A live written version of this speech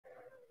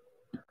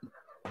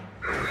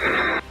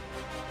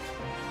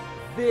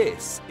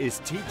This is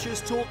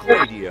Teachers Talk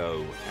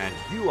Radio, and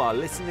you are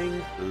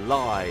listening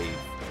live.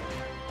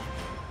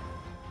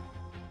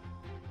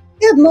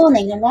 Good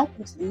morning and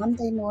welcome to the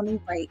Monday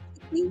morning break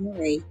with me,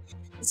 Marie.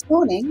 This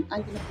morning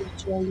I'm going to be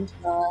joined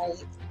by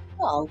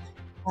Karl,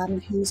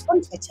 who's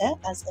on Twitter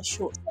as a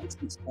short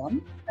sentence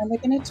one, and we're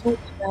going to talk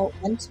about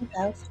mental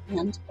health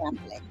and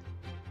gambling.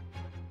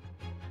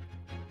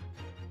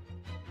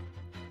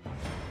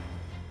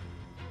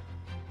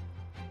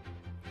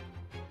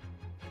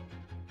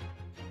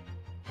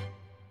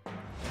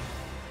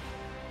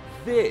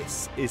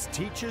 This is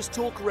Teachers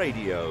Talk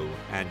Radio,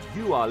 and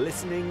you are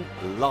listening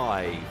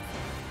live.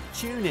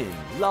 Tune in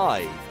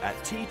live at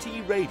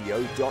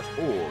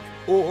ttradio.org,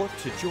 or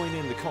to join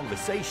in the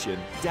conversation,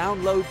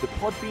 download the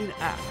Podbean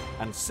app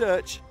and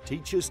search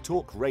Teachers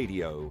Talk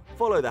Radio.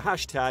 Follow the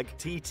hashtag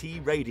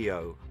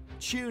TTRadio.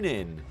 Tune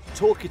in,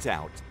 talk it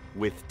out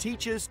with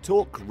Teachers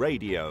Talk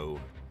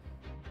Radio.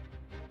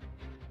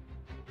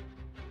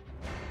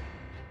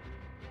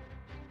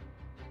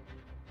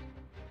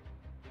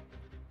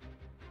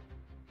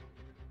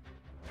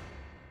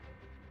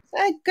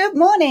 So, good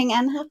morning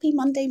and happy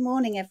Monday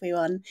morning,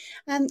 everyone.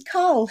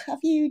 Karl, have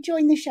you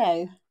joined the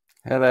show?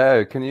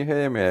 Hello, can you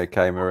hear me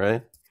okay,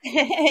 Marie?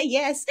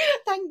 Yes,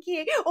 thank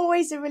you.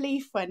 Always a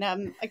relief when I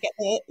get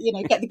the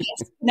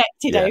guests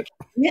connected. Okay.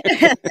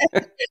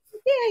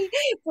 Yay,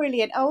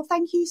 brilliant. Oh,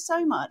 thank you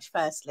so much.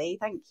 Firstly,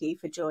 thank you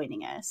for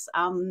joining us.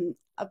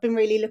 I've been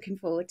really looking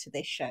forward to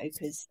this show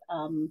because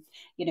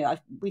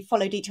we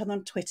followed each other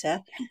on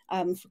Twitter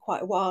for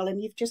quite a while, and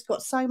you've just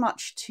got so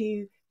much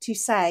to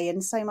say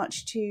and so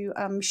much to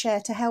share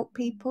to help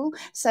people.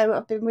 So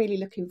I've been really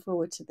looking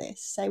forward to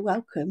this. So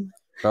welcome.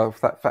 Well,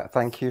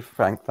 thank you,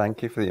 Frank.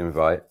 Thank you for the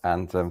invite,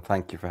 and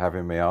thank you for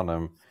having me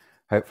on.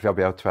 Hopefully I'll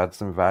be able to add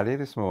some value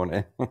this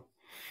morning.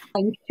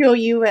 I'm sure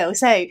you will.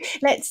 So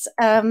let's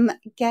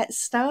get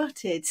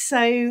started.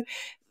 So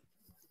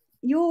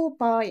your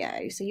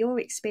bio, so your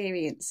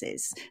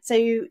experiences. So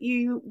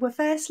you were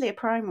firstly a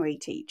primary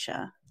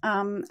teacher,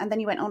 and then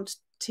you went on to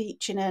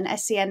teach in an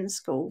SEN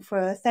school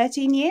for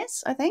 13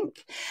 years, I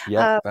think.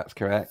 Yeah, that's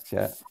correct.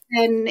 Yeah.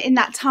 And in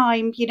that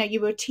time,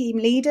 you were a team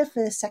leader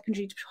for the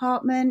secondary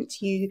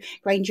department. You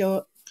gained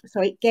your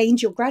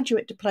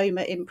graduate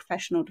diploma in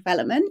professional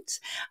development,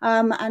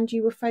 and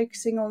you were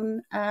focusing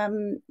on,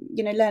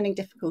 learning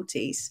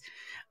difficulties.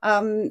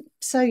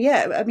 So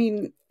yeah, I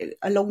mean,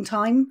 a long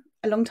time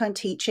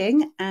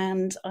teaching,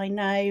 and I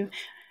know,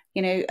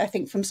 I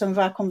think from some of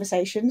our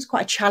conversations,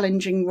 quite a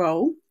challenging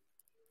role.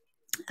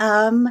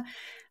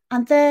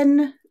 And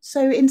then,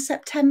 so in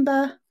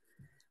September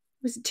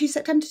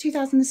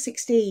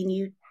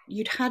 2016,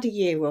 you'd had a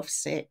year off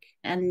sick,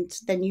 and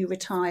then you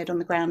retired on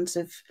the grounds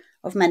of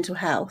mental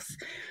health.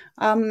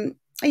 Are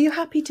you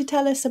happy to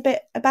tell us a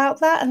bit about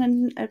that and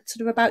then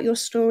sort of about your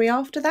story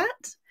after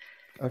that?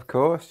 Of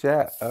course,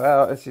 yeah.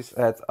 Well, as you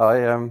said,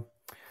 I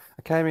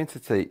came into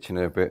teaching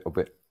a bit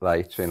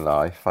later in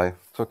life. I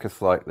took a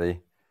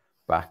slightly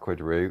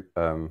backward route.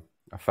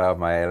 I failed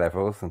my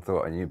A-levels and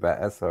thought I knew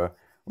better, so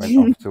I went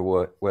off to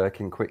work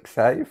in Quick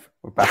Save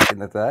back in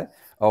the day.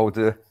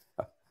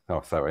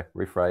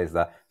 Rephrase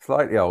that.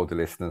 Slightly older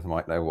listeners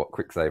might know what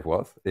Quick Save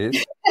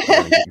is. I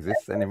don't think it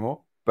exists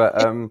anymore.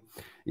 But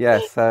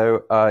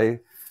so I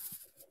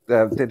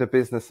did a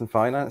business and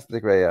finance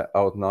degree at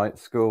Old Knight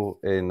School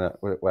in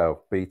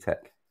BTEC,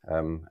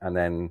 and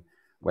then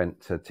went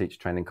to Teacher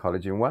Training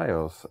College in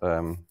Wales.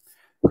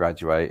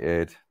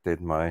 Graduated, did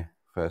my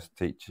first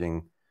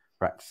teaching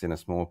practice in a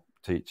small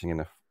teaching in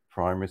a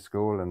primary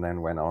school, and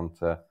then went on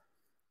to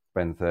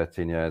spend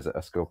 13 years at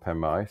a school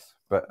Penmice.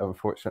 But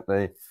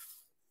unfortunately,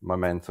 my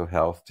mental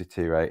health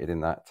deteriorated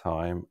in that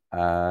time,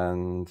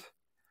 and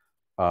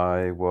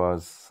I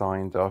was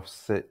signed off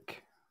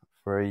sick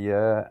for a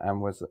year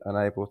and was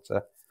unable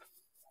to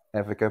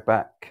ever go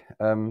back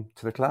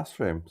to the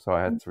classroom. So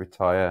I had to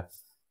retire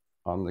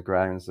on the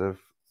grounds of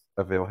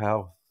ill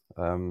health.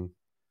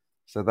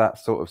 So that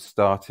sort of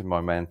started my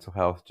mental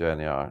health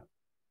journey. I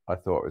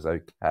thought it was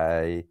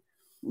okay.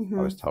 Mm-hmm.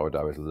 I was told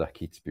I was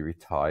lucky to be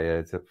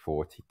retired at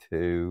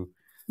 42.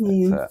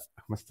 But, I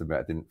must admit,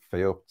 I didn't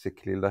feel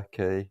particularly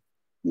lucky.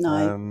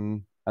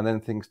 No. And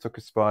then things took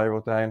a spiral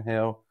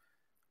downhill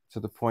to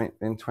the point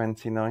in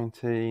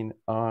 2019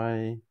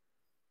 I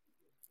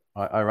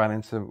ran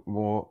into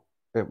more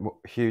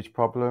huge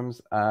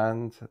problems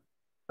and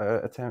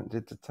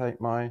attempted to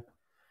take my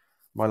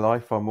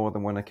life on more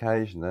than one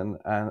occasion,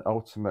 and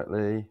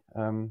ultimately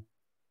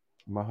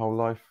my whole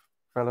life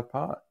fell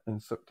apart in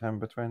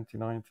September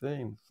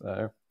 2019.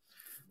 So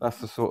that's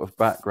the sort of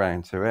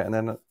background to it. And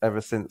then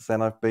ever since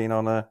then, I've been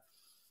on a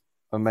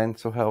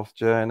mental health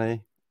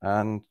journey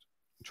and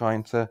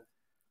trying to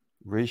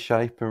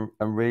reshape and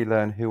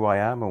relearn who I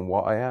am and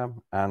what I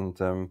am,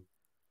 and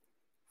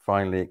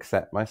finally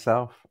accept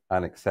myself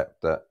and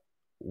accept that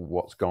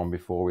what's gone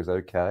before is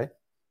okay,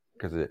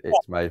 because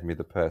it's made me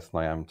the person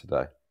I am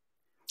today.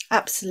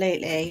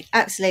 Absolutely,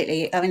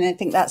 absolutely. I mean, I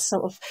think that's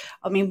sort of,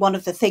 I mean, one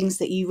of the things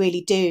that you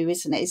really do,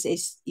 isn't it,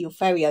 is you're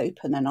very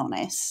open and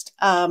honest.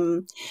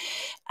 And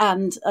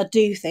I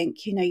do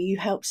think, you know, you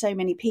help so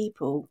many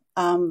people,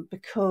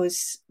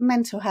 because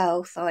mental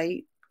health,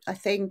 I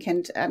think,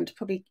 and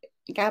probably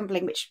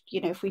gambling, which, you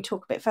know, if we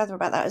talk a bit further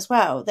about that as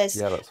well, there's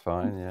Yeah, that's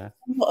fine. Yeah.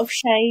 a lot of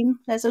shame.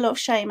 There's a lot of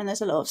shame and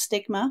there's a lot of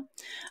stigma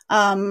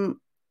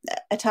um,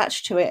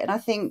 attached to it. And I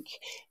think,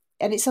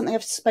 and it's something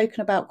I've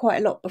spoken about quite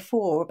a lot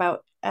before,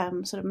 about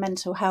sort of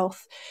mental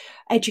health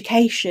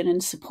education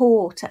and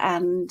support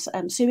and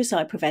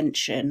suicide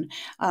prevention,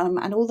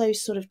 and all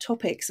those sort of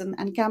topics,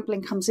 and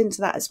gambling comes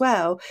into that as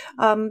well.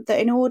 That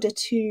in order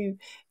to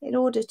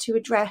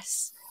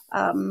address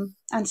and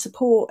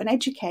support and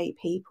educate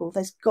people,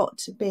 there's got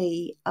to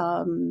be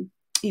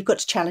you've got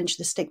to challenge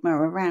the stigma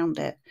around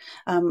it.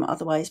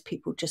 Otherwise,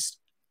 people just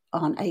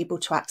aren't able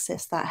to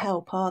access that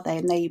help, are they?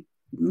 And they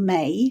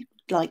may,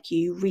 like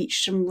you,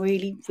 reach some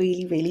really,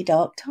 really, really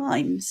dark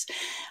times.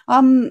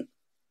 So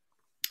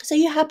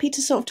you're happy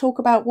to sort of talk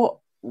about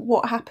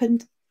what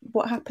happened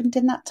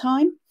in that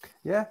time?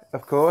 Yeah,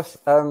 of course.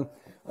 Well,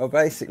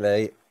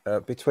 basically,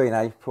 between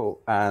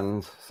April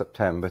and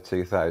September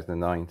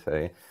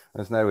 2019,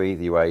 there's no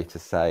easy way to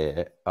say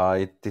it.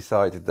 I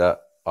decided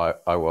that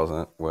I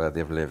wasn't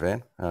worthy of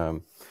living.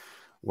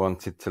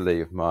 Wanted to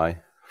leave my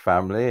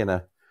family in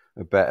a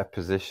better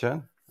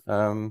position.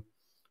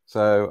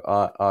 So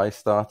I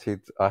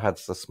had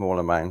a small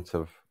amount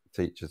of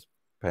teachers'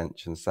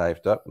 pension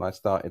saved up, and I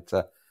started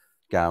to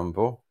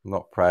gamble. I'm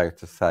not proud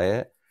to say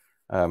it.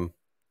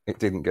 It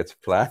didn't go to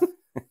plan.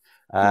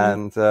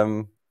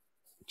 And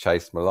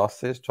chased my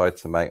losses, tried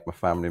to make my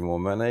family more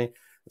money,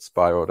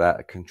 spiraled out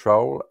of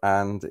control,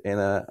 and in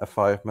a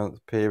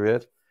 5-month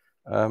period,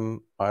 I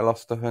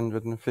lost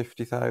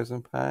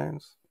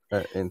 £150,000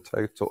 in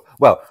total.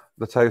 Well,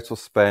 the total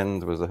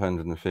spend was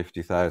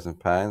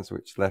 £150,000,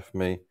 which left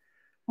me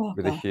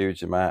with a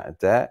huge amount of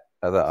debt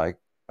that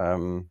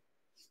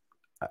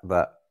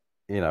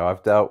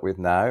I've dealt with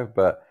now,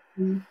 but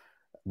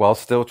while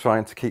still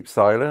trying to keep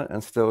silent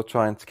and still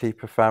trying to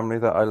keep a family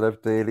that I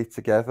love dearly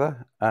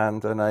together,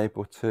 and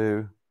unable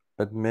to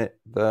admit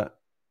that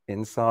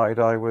inside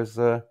I was,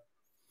 I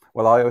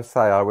always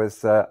say I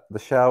was, the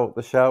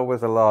shell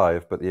was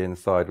alive, but the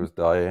inside was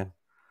dying.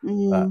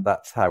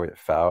 That's how it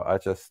felt. I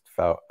just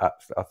felt, I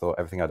thought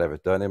everything I'd ever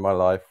done in my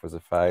life was a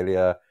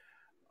failure.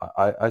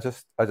 I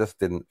just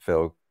didn't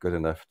feel good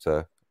enough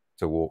to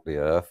walk the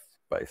earth,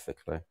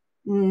 basically.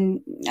 I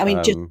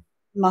mean, just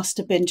must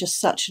have been just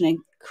such an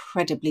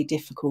incredibly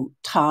difficult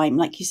time.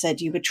 Like you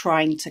said, you were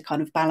trying to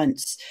kind of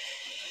balance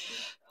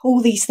all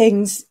these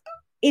things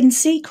in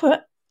secret.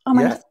 I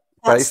mean, yeah,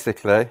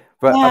 basically.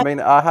 But yeah. I mean,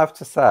 I have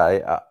to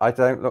say, I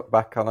don't look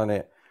back on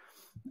it.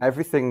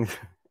 Everything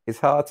is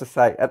hard to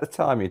say. At the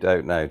time, you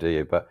don't know, do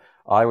you? But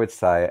I would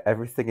say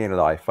everything in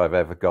life I've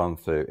ever gone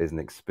through is an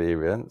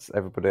experience.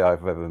 Everybody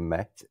I've ever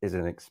met is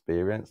an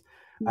experience.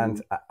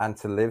 And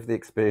to live the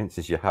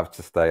experiences, you have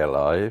to stay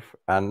alive.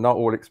 And not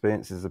all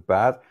experiences are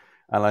bad.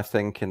 And I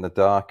think in the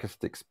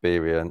darkest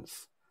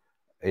experience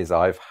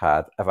I've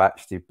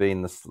actually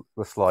been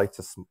the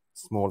slightest,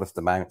 smallest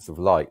amounts of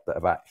light that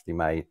have actually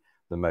made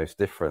the most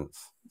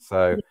difference.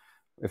 So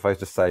if I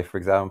just say, for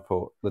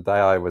example, the day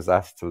I was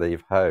asked to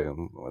leave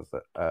home was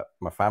that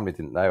my family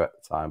didn't know at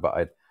the time, but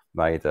I'd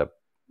made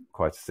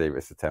quite a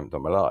serious attempt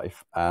on my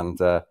life. And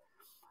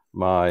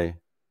my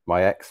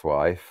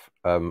ex-wife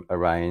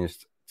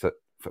arranged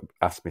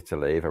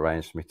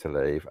me to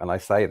leave. And I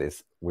say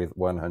this with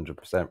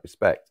 100%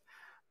 respect,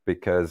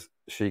 because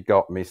she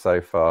got me so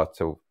far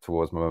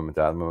towards my mum and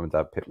dad. My mum and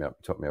dad picked me up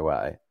and took me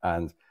away.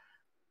 And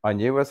I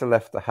knew as I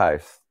left the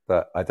house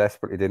that I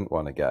desperately didn't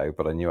want to go,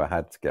 but I knew I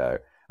had to go.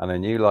 And I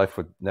knew life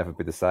would never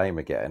be the same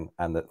again,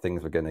 and that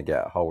things were going to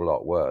get a whole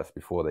lot worse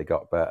before they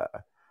got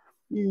better.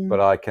 But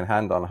I can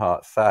hand on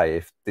heart say,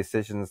 if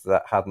decisions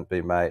that hadn't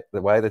been made,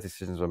 the way the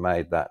decisions were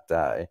made that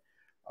day,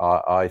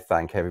 I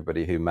thank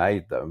everybody who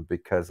made them,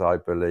 because I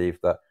believe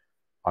that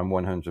I'm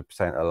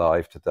 100%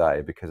 alive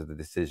today because of the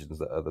decisions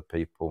that other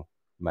people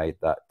made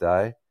that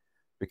day.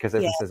 Because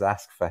everyone says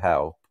ask for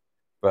help,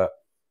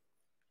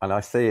 and I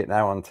see it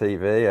now on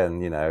TV,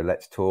 and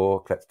let's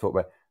talk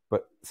about.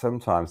 But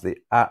sometimes the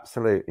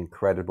absolute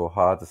incredible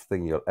hardest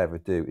thing you'll ever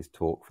do is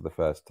talk for the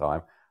first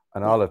time.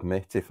 And I'll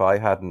admit, if I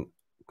hadn't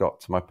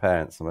got to my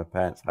parents and my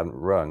parents hadn't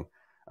rung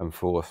and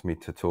forced me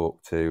to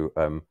talk to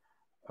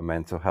a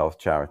mental health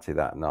charity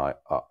that night,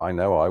 I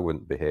know I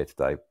wouldn't be here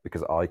today,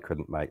 because I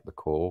couldn't make the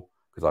call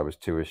because I was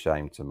too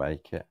ashamed to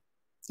make it.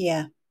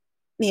 Yeah.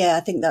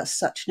 I think that's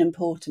such an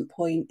important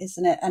point,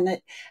 isn't it?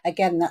 And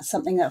again, that's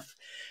something I've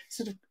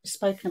sort of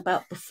spoken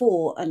about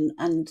before,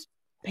 and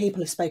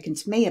people have spoken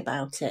to me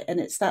about it. And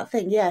it's that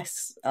thing,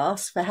 yes,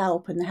 ask for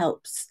help, and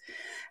help's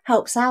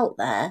out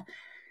there.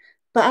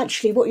 But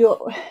actually,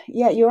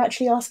 you're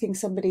actually asking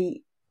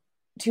somebody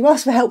to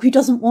ask for help who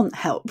doesn't want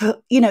help.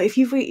 But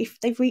if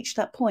they've reached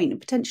that point and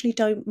potentially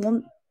don't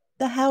want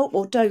the help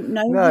or don't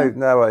know.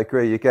 No, I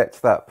agree. You get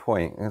to that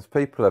point, as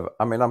people have.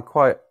 I mean, I'm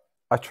quite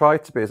I try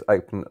to be as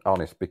open and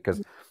honest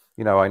because,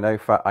 you know, I know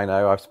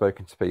I've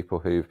spoken to people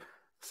who've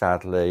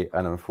sadly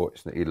and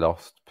unfortunately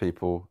lost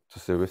people to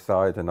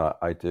suicide, and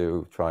I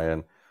do try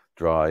and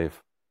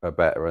drive a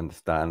better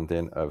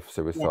understanding of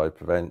suicide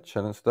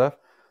prevention and stuff.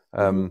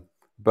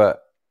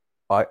 But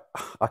I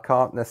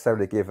can't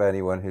necessarily give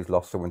anyone who's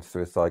lost someone to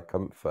suicide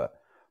comfort.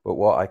 But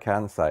what I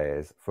can say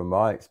is, from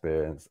my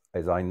experience,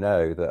 is I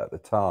know that at the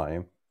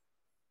time,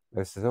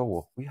 they said, "Oh,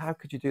 well, how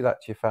could you do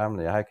that to your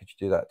family? How could you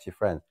do that to your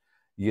friends?"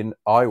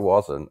 I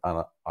wasn't,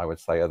 and I would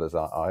say others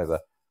aren't either,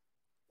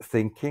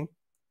 thinking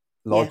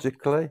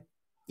logically.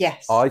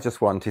 Yes. I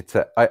just wanted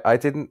to. I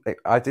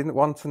didn't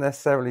want to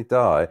necessarily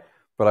die,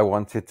 but I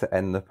wanted to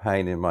end the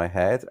pain in my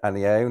head, and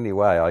the only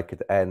way I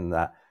could end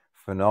that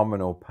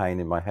phenomenal pain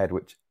in my head,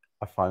 which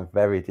I find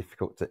very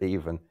difficult to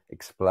even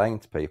explain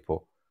to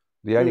people,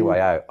 the only way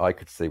out I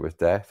could see was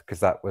death, because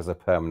that was a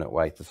permanent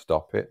way to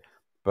stop it.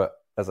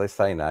 But as I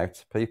say now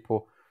to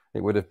people,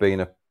 it would have been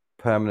a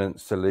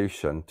permanent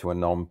solution to a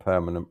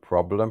non-permanent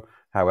problem,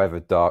 however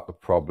dark the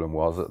problem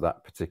was at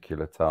that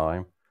particular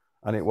time.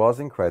 And it was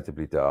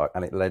incredibly dark,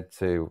 and it led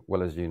to,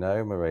 well, as you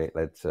know, Marie, it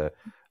led to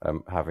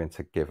having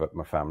to give up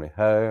my family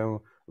home,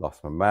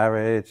 lost my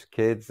marriage,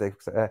 kids,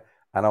 etc.,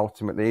 and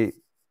ultimately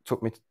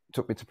took me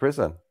to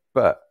prison.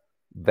 But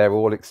they're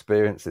all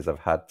experiences I've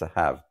had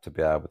to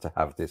be able to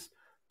have this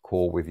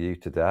call with you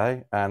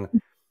today. And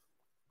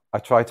I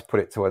try to put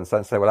it to one side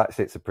and say, well,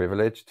 actually, it's a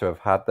privilege to have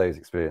had those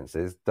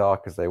experiences,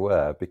 dark as they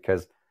were,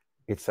 because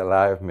it's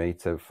allowed me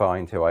to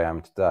find who I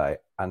am today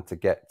and to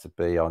get to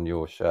be on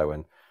your show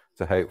and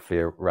to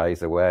hopefully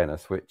raise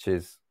awareness, which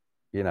is,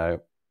 you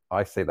know,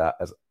 I see that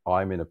as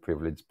I'm in a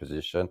privileged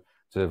position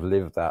to have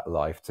lived that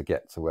life to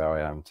get to where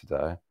I am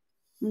today.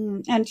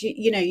 And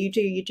you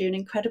do an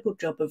incredible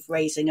job of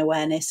raising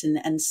awareness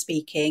and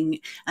speaking,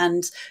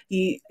 and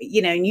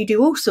you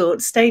do all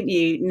sorts, don't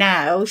you,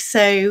 now?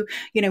 So,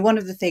 you know, one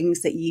of the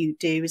things that you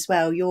do as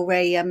well, you're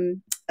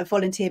a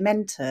volunteer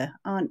mentor,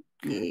 aren't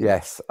you?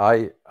 Yes,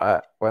 I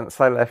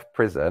once I left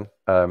prison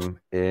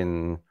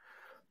in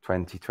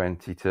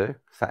 2022,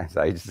 sounds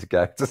ages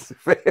ago.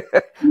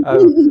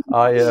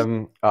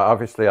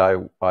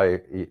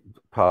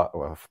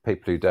 For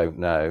people who don't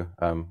know,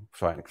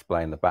 try and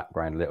explain the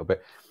background a little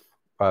bit.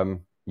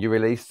 You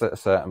released at a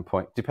certain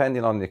point,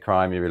 depending on the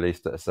crime, you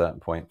released at a certain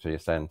point to your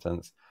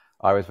sentence.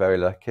 I was very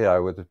lucky. I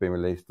would have been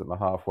released at my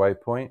halfway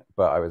point,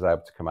 but I was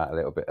able to come out a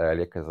little bit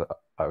earlier because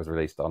I was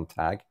released on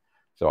tag.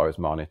 So I was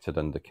monitored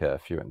under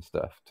curfew and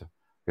stuff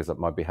because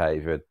my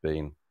behaviour had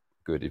been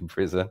good in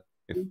prison.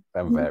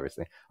 And various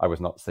things. I was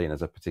not seen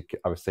as I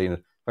was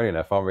seen, funny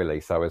enough, on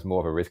release, I was more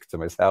of a risk to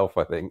myself,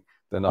 I think,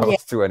 than I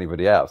was to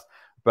anybody else.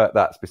 But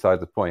that's beside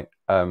the point.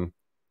 Then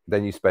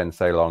you spend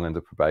so long under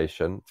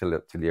probation till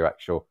your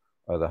actual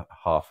other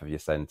half of your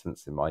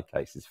sentence, in my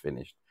case, is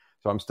finished.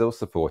 So I'm still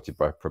supported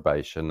by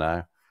probation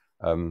now.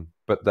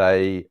 But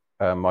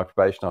my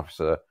probation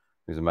officer,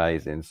 who's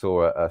amazing,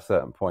 saw at a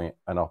certain point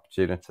an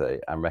opportunity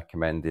and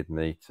recommended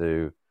me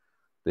to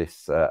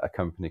a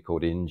company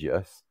called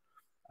Ingeus.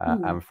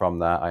 And from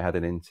that, I had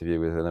an interview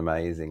with an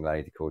amazing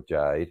lady called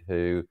Jade,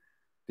 who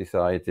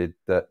decided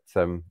that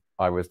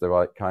I was the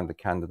right kind of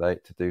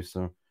candidate to do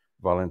some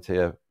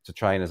to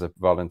train as a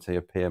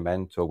volunteer peer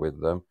mentor with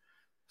them,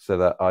 so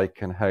that I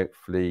can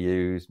hopefully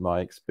use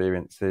my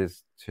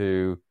experiences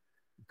to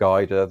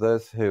guide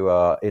others who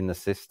are in the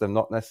system,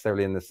 not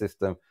necessarily in the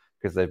system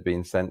because they've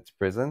been sent to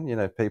prison. You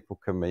know, people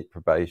can meet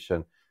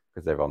probation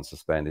because they're on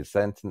suspended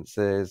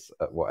sentences,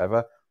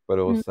 whatever, but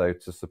also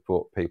to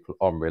support people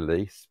on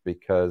release,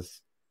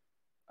 because,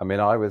 I mean,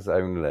 I was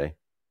only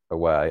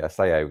away, I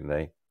say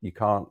only,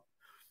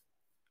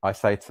 I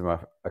say to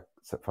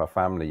my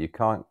family, you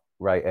can't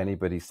rate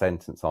anybody's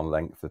sentence on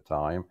length of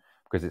time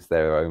because it's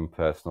their own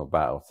personal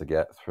battle to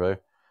get through.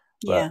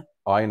 But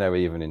I know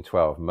even in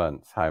 12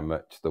 months how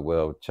much the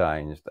world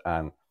changed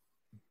and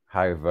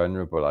how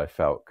vulnerable I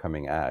felt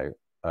coming out.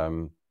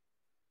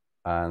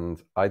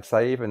 And I'd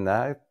say even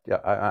now,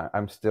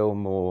 I'm still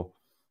more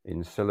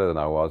insular than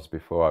I was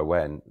before I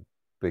went,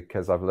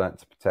 because I've learned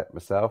to protect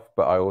myself,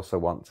 but I also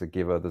want to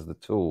give others the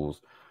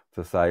tools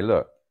to say,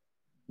 look,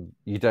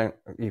 you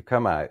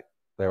come out,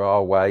 there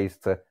are ways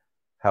to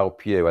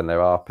help you, and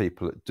there are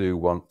people that do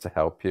want to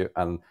help you,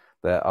 and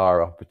there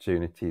are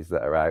opportunities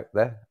that are out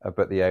there,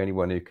 but the only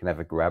one who can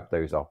ever grab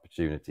those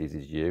opportunities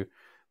is you,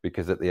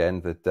 because at the end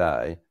of the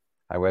day,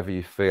 however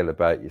you feel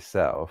about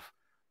yourself,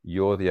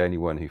 you're the only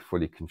one who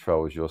fully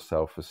controls your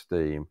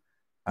self-esteem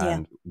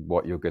and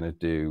what you're going to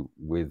do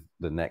with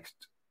the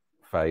next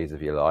phase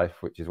of your life,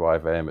 which is why I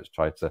very much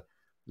try to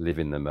live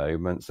in the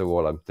moment. So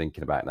all I'm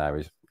thinking about now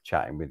is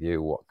chatting with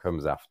you. What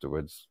comes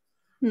afterwards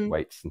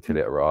waits until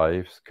it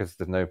arrives, because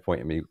there's no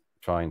point in me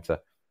trying to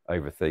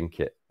overthink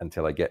it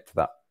until I get to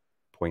that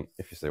point,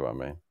 if you see what I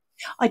mean.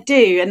 I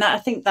do, and I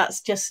think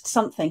that's just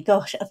something.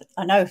 Gosh,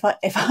 I know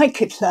if I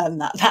could learn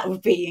that, that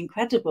would be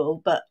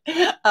incredible. But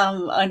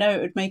I know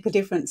it would make a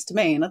difference to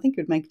me, and I think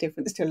it would make a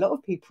difference to a lot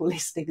of people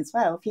listening as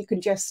well. If you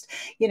can just,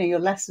 your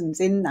lessons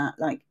in that,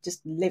 like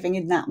just living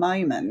in that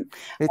moment.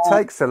 It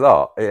takes a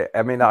lot.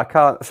 I mean, I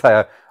can't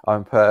say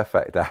I'm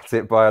perfect at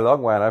it by a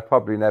long way, and I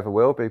probably never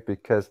will be,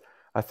 because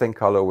I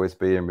think I'll always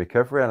be in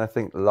recovery, and I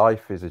think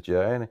life is a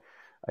journey.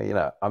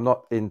 I'm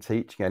not in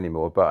teaching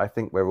anymore, but I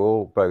think we're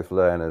all both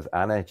learners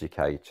and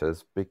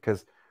educators,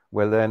 because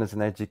we're learners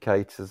and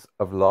educators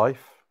of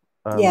life.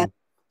 Yeah.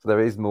 So there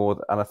is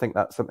more, and I think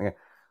that's something.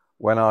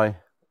 When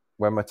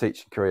my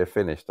teaching career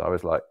finished, I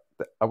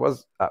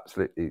was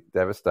absolutely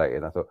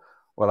devastated. I thought,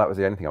 well, that was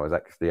the only thing I was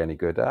actually any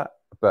good at.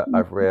 But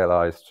I've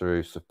realised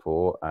through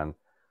support and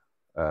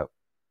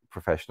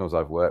professionals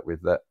I've worked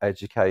with that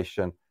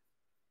education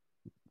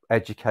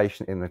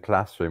in the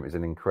classroom is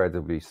an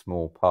incredibly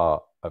small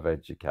part of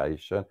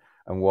education.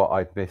 And what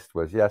I'd missed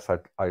was, yes,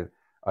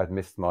 I'd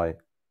missed my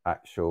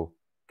actual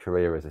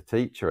career as a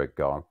teacher had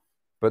gone,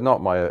 but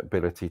not my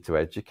ability to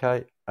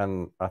educate.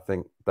 And I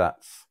think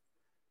that's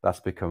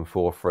become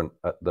forefront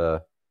at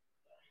the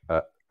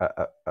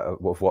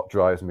of what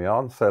drives me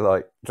on. So,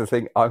 like, to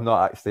think I'm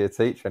not actually a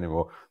teacher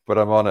anymore, but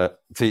I'm on a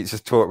Teachers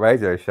Talk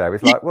radio show,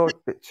 it's like, well,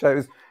 it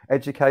shows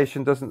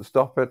education doesn't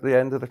stop at the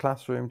end of the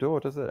classroom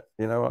door, does it?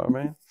 You know what I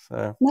mean?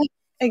 So No,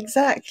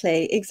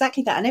 exactly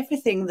that, and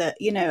everything that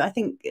I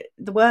think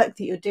the work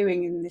that you're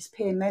doing in this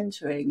peer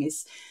mentoring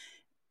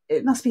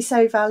it must be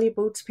so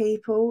valuable to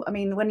people. I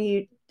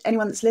mean,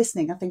 anyone that's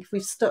listening, I think if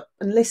we've stopped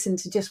and listened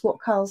to just what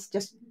Karl's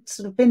just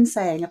sort of been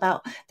saying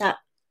about that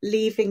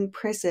leaving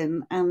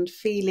prison and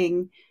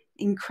feeling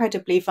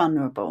incredibly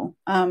vulnerable,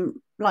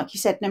 like you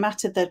said, no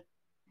matter the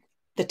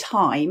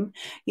time,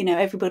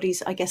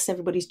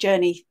 everybody's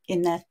journey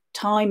in their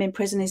time in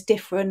prison is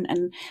different,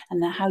 and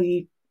how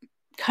you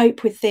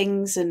cope with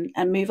things and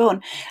move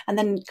on, and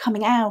then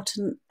coming out,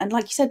 and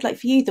like you said, like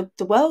for you,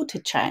 the world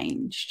had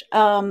changed,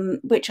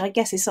 which I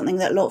guess is something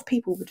that a lot of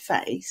people would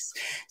face.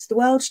 So the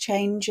world's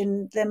changed,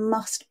 and there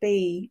must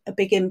be a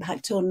big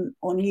impact on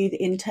you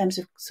in terms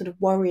of sort of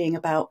worrying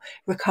about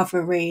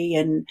recovery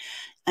and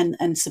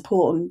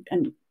support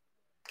and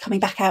coming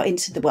back out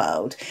into the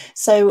world.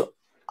 So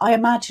I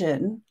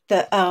imagine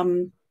that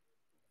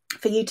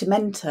for you to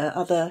mentor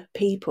other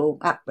people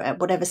at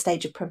whatever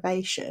stage of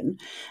probation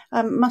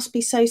must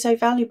be so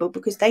valuable,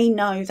 because they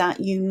know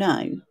that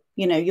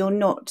you're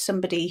not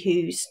somebody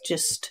who's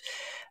just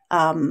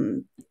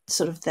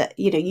sort of that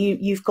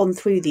you've gone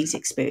through these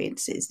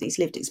experiences, these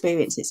lived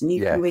experiences, and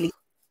you can really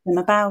tell them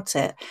about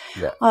it.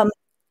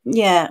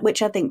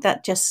 Which I think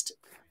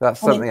that's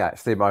something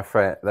actually my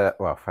friend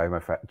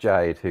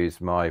Jade, who's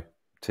my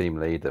team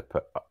leader,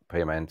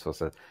 peer mentor,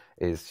 said,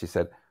 she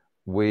said,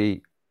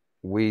 we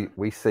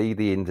see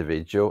the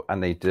individual,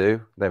 and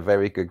they're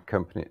very good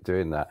company at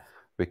doing that,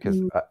 because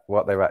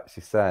what they're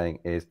actually saying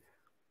is,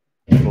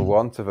 for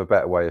want of a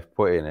better way of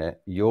putting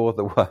it, you're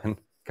the one,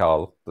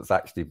 Karl, that's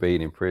actually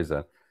been in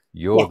prison.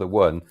 You're the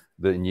one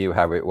that knew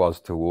how it was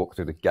to walk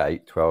through the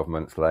gate 12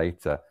 months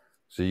later.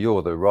 So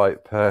you're the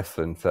right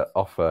person to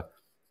offer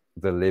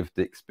the lived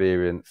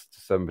experience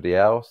to somebody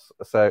else.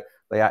 So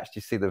they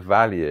actually see the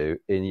value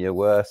in your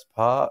worst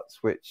parts,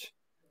 which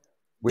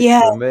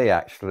for me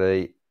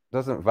actually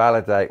doesn't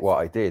validate what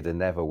I did, and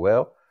never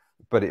will,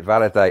 but it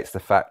validates the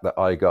fact that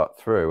I got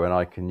through, and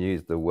I can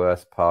use the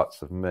worst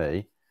parts of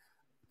me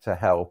to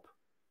help,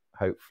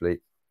 hopefully,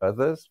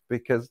 others,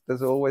 because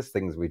there's always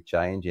things we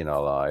change in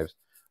our lives.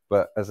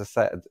 But as I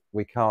said,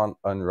 we can't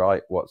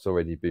unwrite what's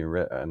already been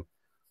written.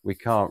 We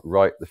can't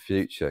write the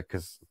future,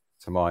 because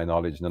to my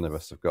knowledge, none of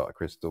us have got a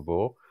crystal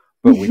ball,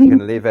 but we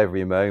can live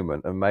every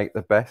moment and make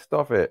the best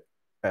of it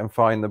and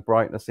find the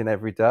brightness in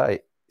every day.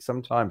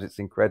 Sometimes it's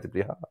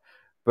incredibly hard,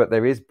 but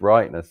there is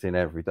brightness in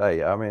every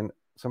day. I mean,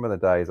 some of the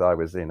days I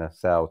was in a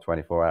cell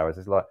 24 hours,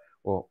 it's like,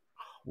 well,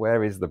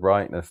 where is the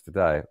brightness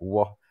today?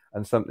 What?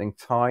 And something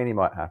tiny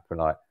might happen,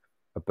 like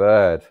a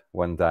bird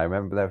one day. I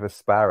remember there was a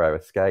sparrow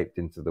escaped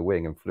into the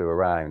wing and flew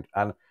around,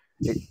 and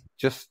it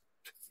just,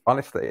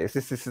 honestly, it's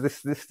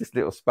this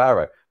little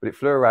sparrow, but it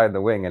flew around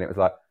the wing, and it was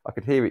like, I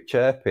could hear it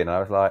chirping. I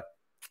was like,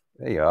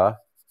 there you are.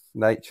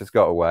 Nature's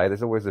got away.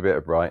 There's always a bit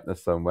of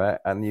brightness somewhere.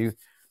 And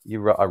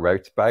I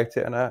wrote about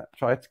it, and I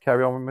tried to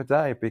carry on with my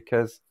day,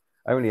 because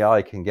only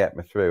I can get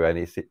me through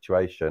any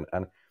situation.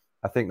 And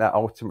I think that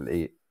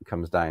ultimately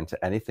comes down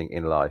to anything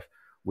in life.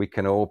 We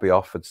can all be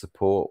offered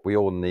support. We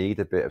all need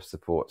a bit of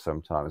support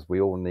sometimes.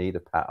 We all need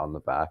a pat on the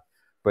back,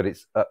 but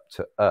it's up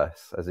to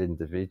us as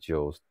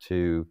individuals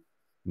to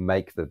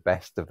make the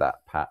best of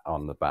that pat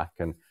on the back,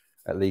 and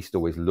at least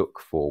always look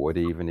forward,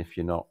 even if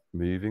you're not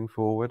moving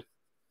forward.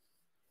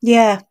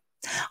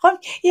 I'm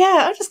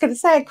just going to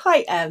say,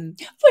 I'm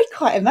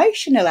quite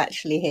emotional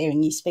actually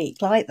hearing you speak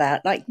like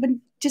that. Like,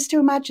 just to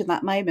imagine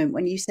that moment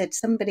when you said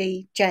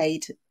somebody,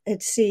 Jade,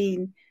 has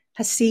seen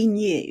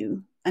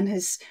you and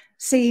has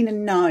seen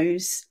and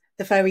knows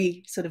the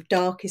very sort of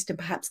darkest and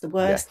perhaps the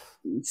worst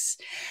things.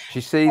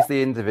 She sees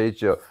the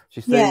individual. She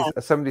sees,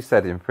 somebody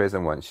said in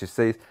prison once, she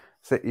sees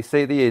So you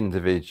see the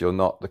individual,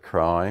 not the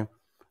crime.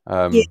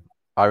 Yeah.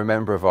 I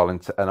remember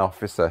an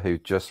officer who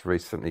just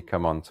recently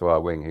come onto our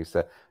wing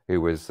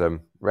who was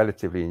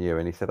relatively new,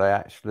 and he said, I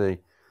actually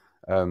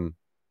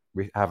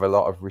we have a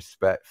lot of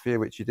respect for you,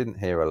 which you didn't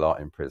hear a lot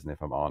in prison,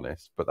 if I'm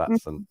honest, but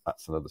that's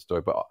another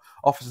story. But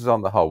officers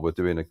on the whole were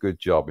doing a good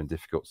job in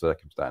difficult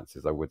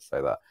circumstances, I would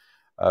say that.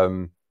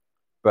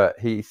 But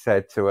he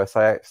said to us,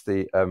 I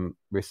actually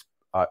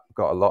I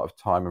got a lot of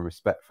time and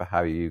respect for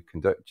how you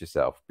conduct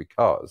yourself,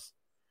 because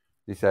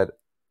he said,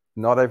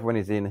 not everyone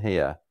is in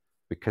here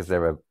because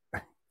they're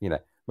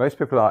most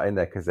people aren't in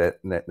there because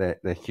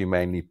they're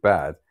humanely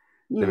bad.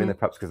 They're in there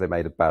perhaps because they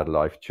made a bad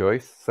life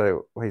choice.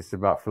 So he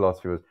said, my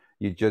philosophy was,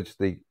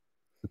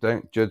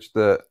 don't judge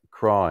the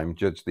crime,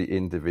 judge the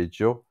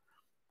individual.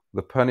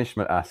 The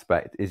punishment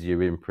aspect is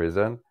you're in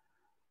prison.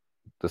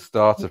 The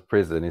start of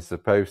prison is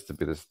supposed to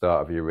be the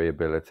start of your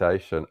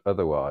rehabilitation.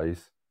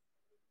 Otherwise,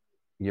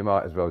 you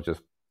might as well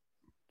just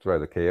throw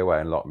the key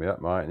away and lock me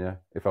up, mightn't you?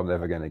 If I'm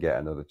never going to get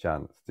another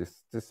chance.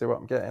 Just see what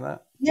I'm getting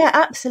at? Yeah,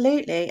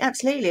 absolutely,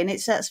 and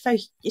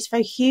it's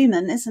very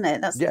human, isn't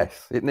it?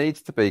 Yes, it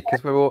needs to be,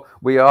 because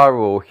we are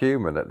all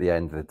human at the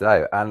end of the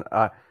day. And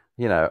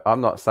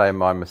I'm not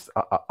saying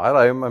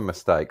I own my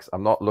mistakes.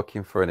 I'm not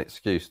looking for an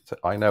excuse.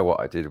 I know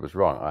what I did was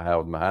wrong. I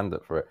held my hand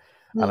up for it.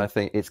 And I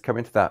think it's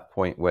coming to that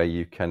point where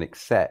you can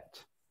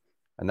accept,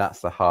 and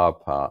that's the hard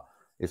part,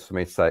 is for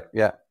me to say,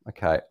 yeah,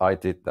 okay, I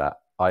did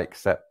that. I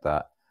accept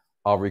that.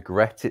 I'll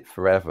regret it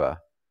forever.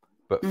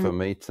 But for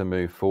me to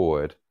move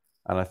forward,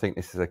 and I think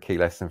this is a key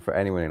lesson for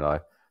anyone in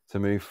life, to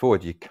move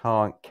forward, you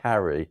can't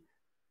carry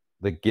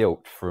the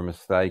guilt for a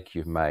mistake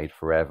you've made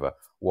forever,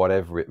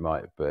 whatever it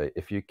might be.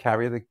 If you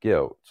carry the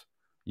guilt,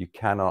 you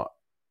cannot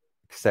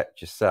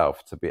accept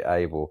yourself to be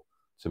able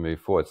to move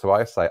forward. So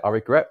I say, I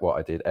regret what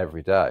I did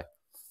every day,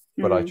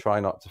 but I try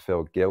not to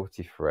feel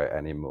guilty for it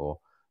anymore,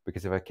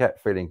 because if I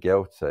kept feeling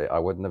guilty, I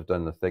wouldn't have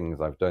done the things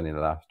I've done in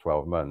the last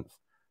 12 months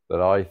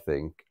that I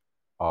think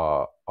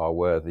are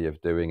worthy of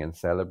doing and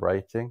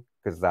celebrating,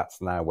 because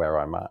that's now where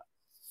I'm at.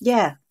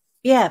 Yeah,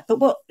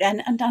 but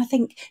and I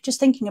think just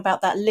thinking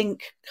about that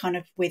link kind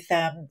of with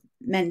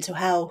mental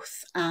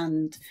health,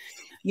 and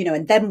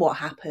and then what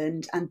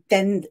happened, and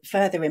then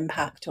further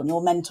impact on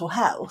your mental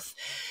health,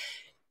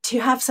 to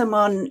have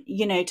someone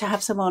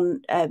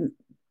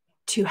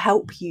to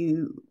help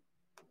you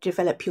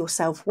develop your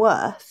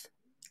self-worth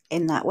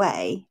in that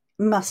way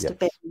must have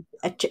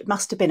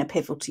been a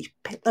pivotal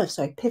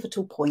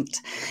point,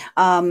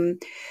 to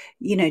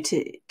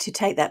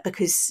take that,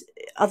 because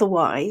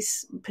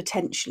otherwise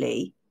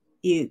potentially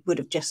you would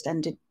have just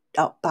ended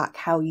up back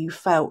how you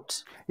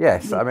felt.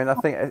 Yes, I mean, I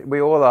think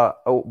we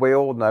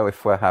all know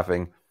if we're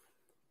having,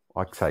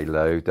 I'd say,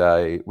 low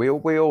day. We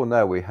all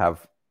know we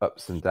have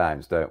ups and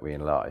downs, don't we,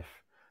 in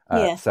life?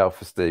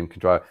 Self-esteem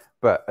can drive,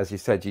 but as you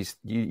said,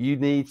 you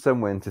need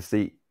someone to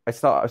see.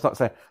 It's not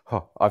saying,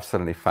 oh, I've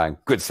suddenly found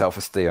good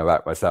self-esteem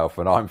about myself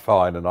and I'm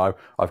fine and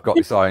I've got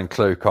this iron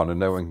cloak on and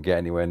no one can get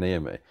anywhere near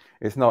me.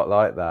 It's not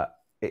like that.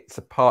 It's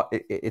a part.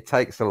 It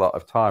takes a lot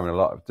of time and a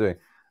lot of doing,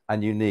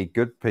 and you need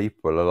good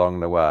people along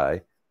the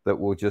way that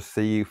will just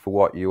see you for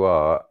what you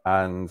are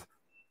and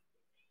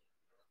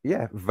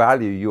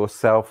value your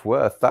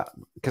self-worth. That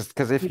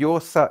because if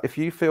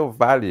you feel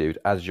valued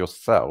as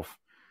yourself,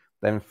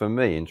 then for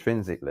me,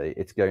 intrinsically,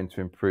 it's going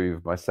to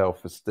improve my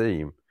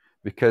self-esteem.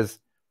 Because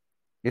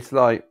it's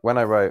like when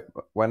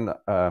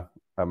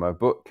my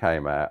book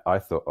came out, I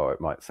thought, oh,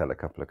 it might sell a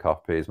couple of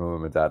copies. My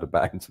mum and dad are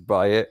bound to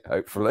buy it,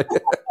 hopefully.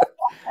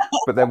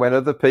 But then when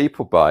other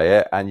people buy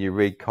it and you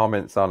read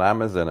comments on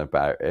Amazon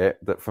about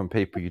it, that from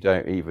people you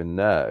don't even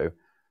know,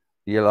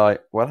 you're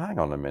like, well, hang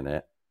on a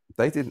minute.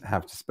 They didn't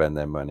have to spend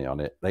their money on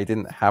it. They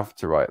didn't have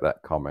to write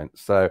that comment.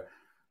 So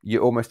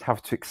you almost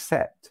have to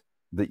accept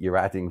that you're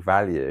adding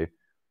value,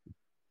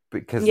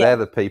 because they're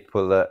the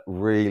people that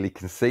really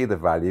can see the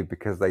value,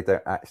 because they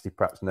don't actually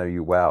perhaps know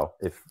you well.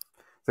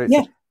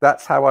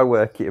 That's how I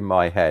work it in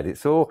my head.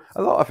 It's a lot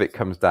of it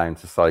comes down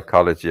to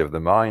psychology of the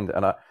mind.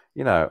 And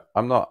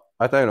I'm not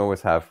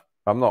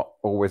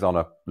always on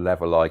a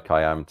level like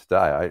I am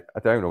today. I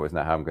don't always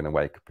know how I'm going to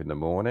wake up in the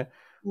morning.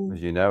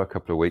 As you know, a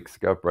couple of weeks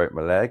ago, I broke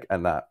my leg,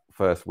 and that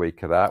first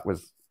week of that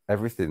was,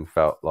 everything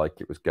felt like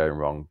it was going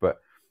wrong.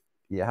 But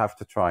you have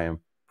to try and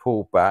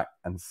pull back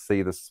and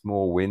see the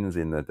small wins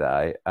in the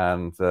day,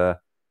 and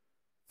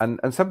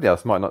somebody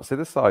else might not see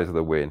the size of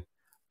the win,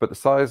 but the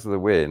size of the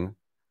win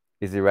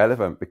is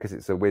irrelevant because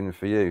it's a win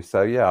for you.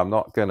 So I'm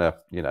not gonna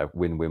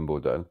win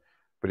Wimbledon,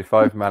 but if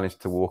I've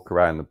managed to walk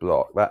around the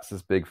block, that's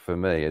as big for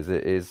me as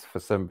it is for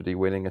somebody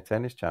winning a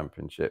tennis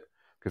championship,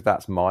 because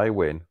that's my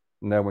win.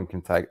 No one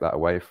can take that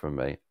away from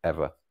me,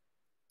 ever.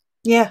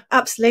 Yeah,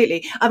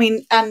 absolutely. I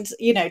mean, and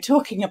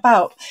talking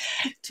about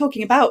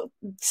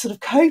sort of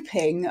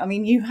coping, I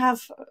mean, you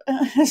have,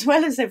 as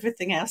well as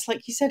everything else,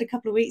 like you said a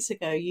couple of weeks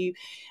ago,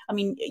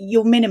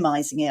 you're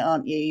minimizing it,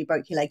 aren't you? You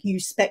broke your leg. You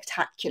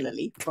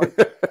spectacularly broke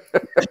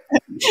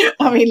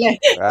I mean,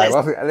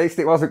 at least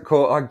it wasn't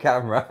caught on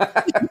camera.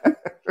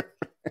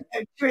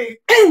 True.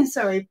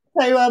 Sorry.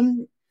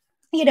 So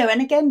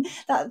And again,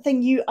 that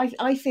thing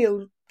I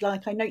feel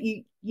like I know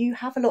you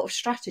have a lot of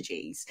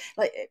strategies,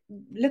 like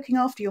looking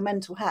after your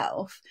mental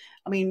health.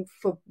 I mean,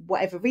 for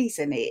whatever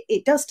reason,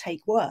 it does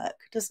take work,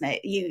 doesn't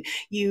it?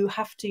 You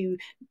have to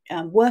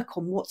work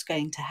on what's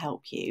going to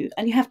help you,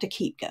 and you have to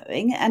keep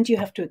going, and you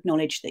have to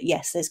acknowledge that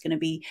yes, there's going to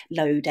be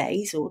low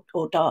days or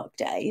dark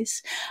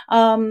days.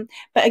 But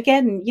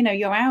again,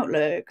 your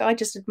outlook, I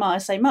just admire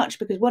so much,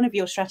 because one of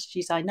your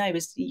strategies I know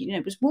is,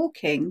 was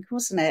walking,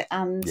 wasn't it?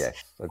 And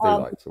Yes, I do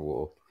like to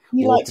walk.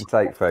 you Walk like and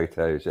to, take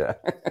photos, yeah.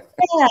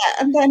 yeah,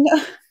 and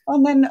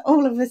then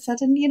all of a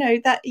sudden,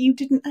 that you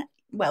didn't.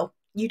 Well,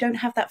 you don't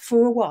have that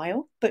for a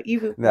while, but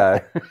you. No,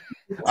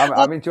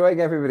 I'm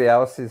enjoying everybody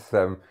else's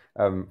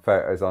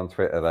photos on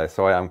Twitter though.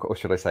 So I am, or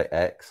should I say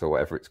X or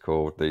whatever it's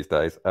called these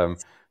days.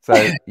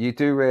 So you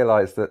do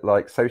realise that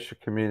like social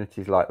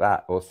communities like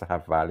that also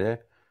have value.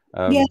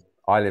 Yeah.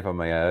 I live on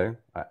my own,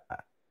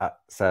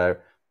 so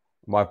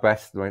my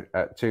best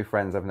two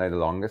friends I've known the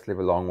longest live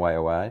a long way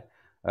away.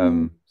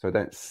 So I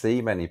don't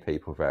see many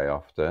people very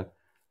often.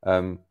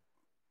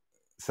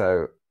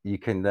 So you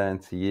can learn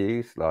to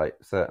use, like,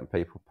 certain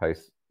people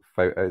post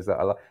photos that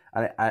I like,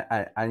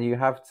 and you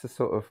have to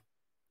sort of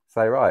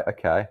say, right,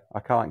 okay,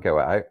 I can't go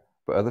out,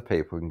 but other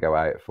people can go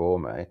out for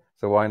me.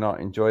 So why not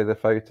enjoy the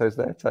photos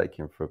they're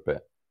taking for a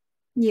bit?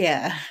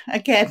 Yeah,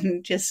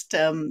 again, just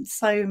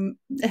so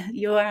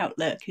your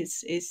outlook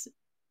is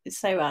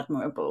so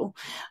admirable.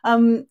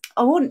 I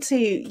want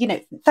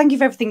to, thank you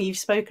for everything you've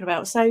spoken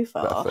about so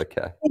far. That's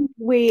okay. I think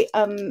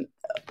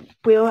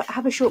we'll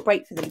have a short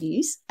break for the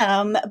news,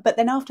 but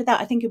then after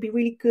that, I think it'll be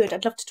really good.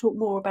 I'd love to talk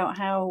more about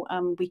how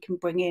we can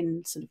bring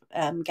in sort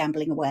of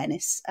gambling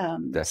awareness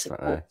Definitely.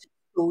 support to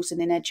schools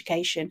and in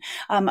education,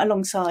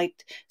 alongside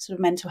sort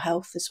of mental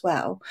health as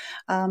well.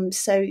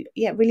 So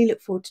yeah, really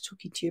look forward to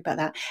talking to you about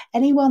that.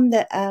 Anyone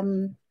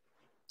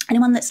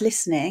that's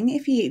listening,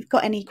 if you've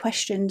got any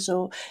questions,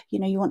 or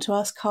you want to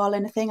ask Karl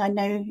anything, I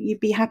know you'd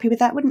be happy with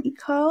that, wouldn't you,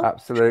 Karl?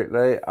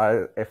 Absolutely.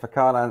 If I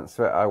can't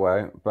answer it, I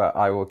won't, but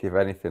I will give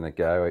anything a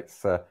go.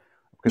 It's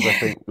because I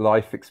think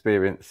life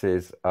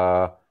experiences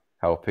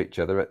help each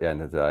other at the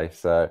end of the day.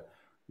 So,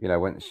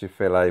 once you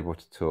feel able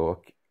to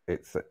talk,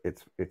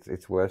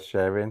 it's worth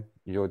sharing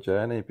your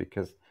journey,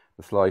 because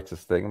the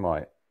slightest thing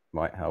might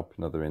help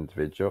another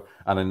individual.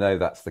 And I know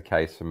that's the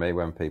case for me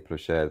when people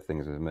have shared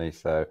things with me.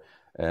 So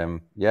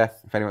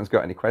if anyone's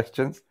got any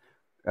questions,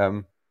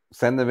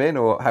 send them in,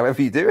 or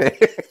however you do it.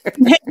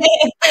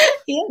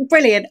 Yeah,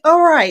 brilliant.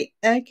 All right.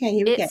 Okay,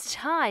 here we go. It's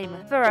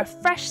time for a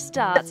fresh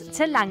start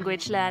to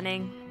language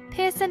learning.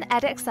 Pearson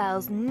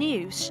EdXL's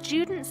new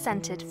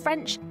student-centred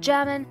French,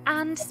 German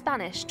and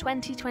Spanish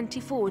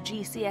 2024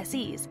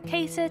 GCSEs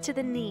cater to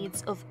the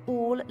needs of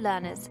all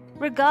learners,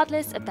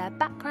 regardless of their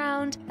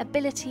background,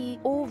 ability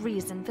or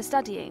reason for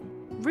studying.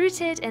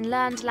 Rooted in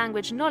learned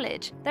language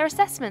knowledge, their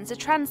assessments are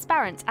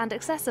transparent and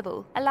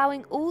accessible,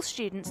 allowing all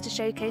students to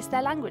showcase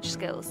their language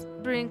skills.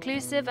 Through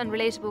inclusive and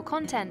relatable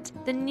content,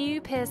 the new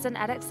Pearson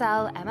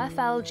EdXL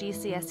MFL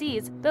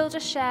GCSEs build a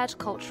shared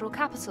cultural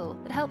capital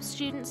that helps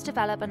students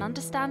develop an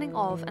understanding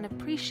of and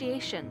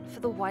appreciation for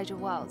the wider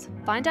world.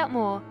 Find out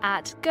more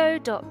at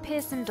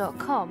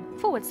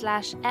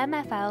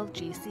go.pearson.com/MFL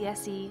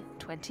GCSE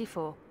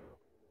 24.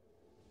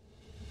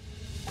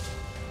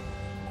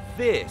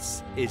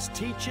 This is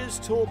Teachers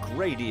Talk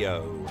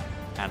Radio,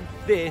 and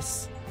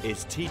this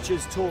is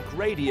Teachers Talk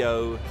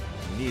Radio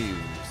News.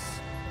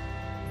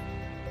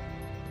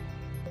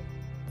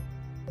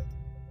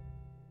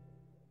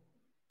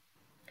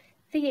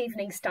 The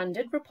Evening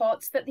Standard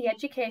reports that the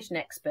education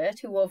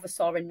expert who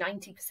oversaw a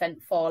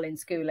 90% fall in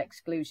school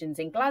exclusions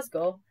in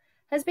Glasgow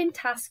has been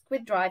tasked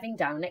with driving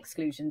down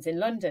exclusions in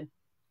London.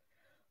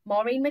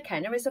 Maureen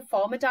McKenna is a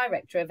former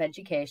Director of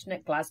Education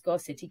at Glasgow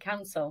City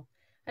Council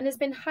and has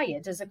been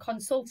hired as a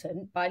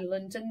consultant by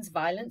London's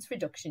Violence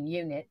Reduction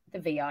Unit, the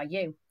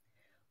VRU,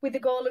 with the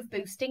goal of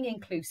boosting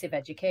inclusive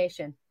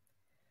education.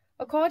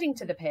 According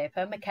to the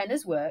paper,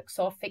 McKenna's work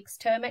saw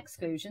fixed-term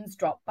exclusions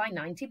drop by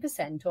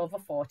 90% over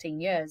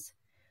 14 years,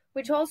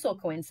 which also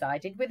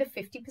coincided with a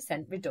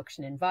 50%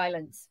 reduction in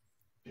violence.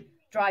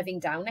 Driving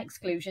down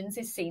exclusions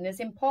is seen as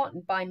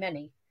important by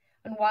many,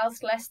 and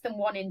whilst less than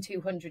 1 in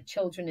 200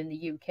 children in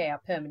the UK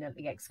are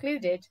permanently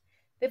excluded,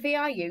 the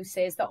VRU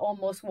says that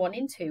almost 1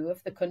 in 2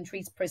 of the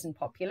country's prison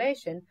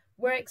population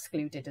were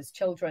excluded as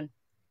children.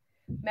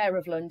 Mayor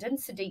of London,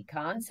 Sadiq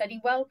Khan, said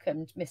he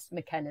welcomed Ms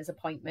McKenna's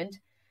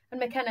appointment, and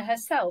McKenna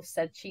herself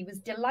said she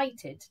was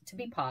delighted to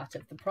be part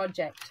of the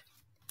project.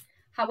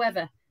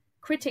 However,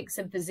 critics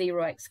of the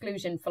zero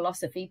exclusion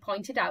philosophy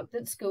pointed out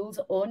that schools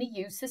only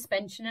use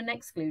suspension and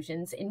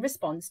exclusions in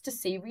response to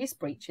serious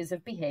breaches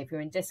of behaviour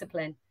and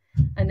discipline,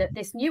 and that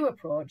this new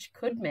approach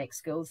could make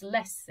schools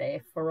less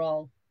safe for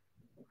all.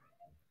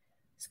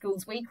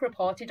 Schools Week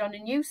reported on a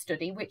new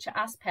study which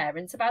asked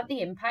parents about the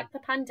impact the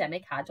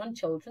pandemic had on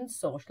children's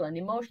social and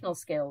emotional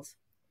skills.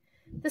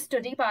 The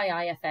study by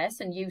IFS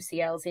and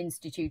UCL's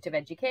Institute of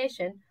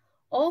Education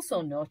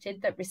also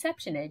noted that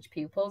reception-age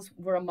pupils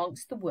were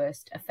amongst the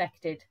worst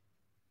affected.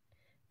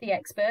 The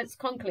experts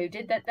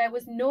concluded that there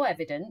was no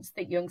evidence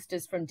that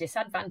youngsters from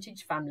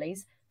disadvantaged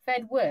families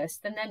fared worse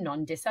than their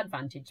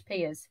non-disadvantaged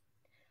peers.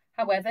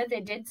 However,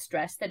 they did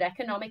stress that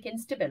economic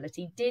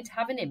instability did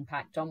have an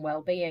impact on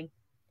well-being.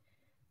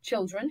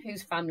 Children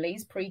whose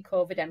families'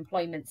 pre-COVID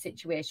employment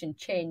situation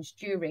changed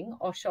during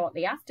or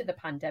shortly after the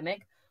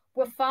pandemic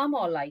were far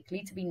more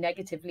likely to be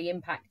negatively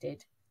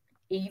impacted,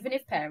 even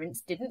if parents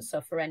didn't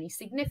suffer any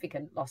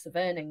significant loss of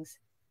earnings.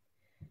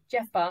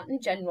 Jeff Barton,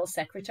 General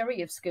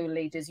Secretary of School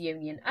Leaders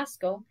Union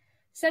ASCL,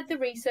 said the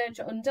research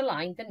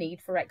underlined the need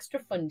for extra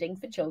funding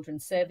for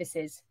children's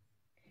services.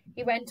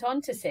 He went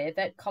on to say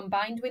that,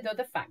 combined with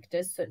other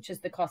factors such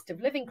as the cost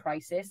of living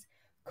crisis,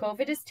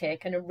 COVID has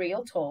taken a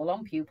real toll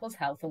on pupils'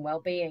 health and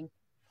well-being.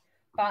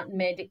 Barton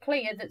made it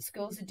clear that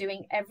schools are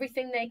doing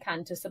everything they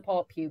can to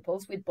support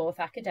pupils with both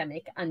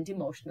academic and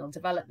emotional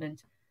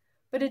development,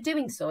 but are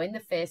doing so in the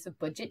face of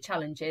budget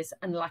challenges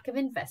and lack of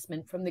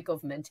investment from the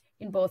government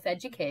in both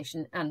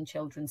education and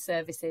children's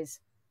services.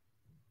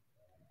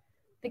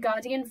 The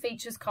Guardian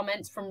features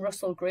comments from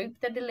Russell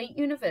Group that elite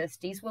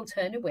universities will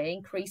turn away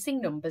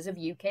increasing numbers of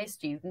UK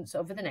students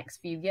over the next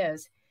few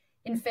years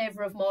in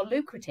favour of more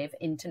lucrative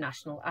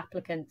international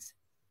applicants.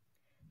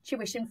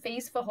 Tuition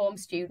fees for home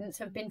students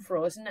have been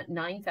frozen at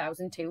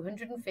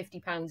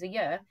 £9,250 a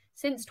year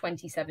since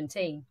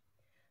 2017.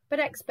 But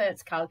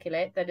experts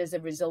calculate that as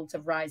a result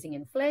of rising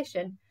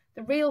inflation,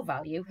 the real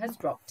value has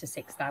dropped to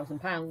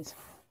 £6,000.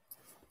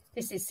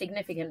 This is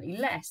significantly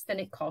less than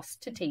it costs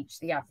to teach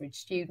the average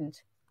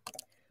student.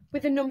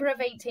 With the number of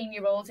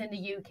 18-year-olds in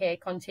the UK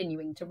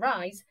continuing to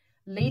rise,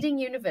 leading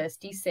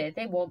universities say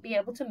they won't be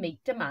able to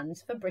meet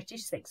demands for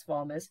British sixth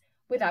formers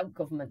without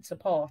government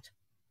support,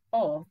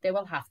 or they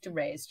will have to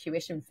raise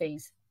tuition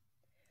fees.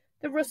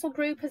 The Russell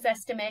Group has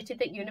estimated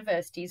that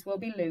universities will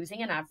be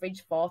losing an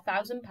average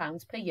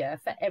 £4,000 per year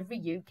for every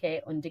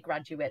UK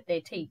undergraduate they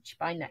teach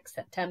by next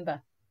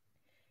September.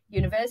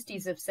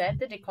 Universities have said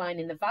the decline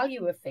in the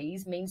value of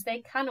fees means they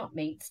cannot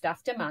meet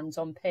staff demands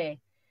on pay,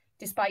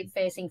 despite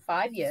facing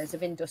 5 years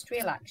of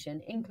industrial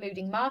action,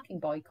 including marking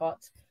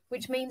boycotts,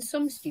 which means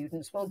some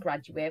students will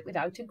graduate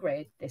without a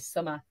grade this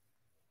summer.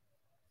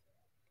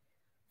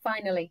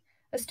 Finally,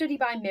 a study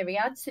by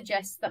Myriad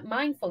suggests that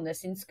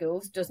mindfulness in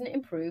schools doesn't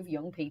improve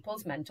young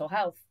people's mental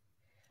health.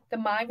 The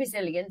My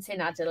Resilience in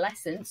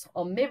Adolescence,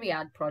 or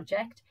Myriad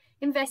project,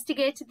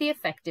 investigated the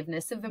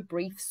effectiveness of a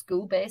brief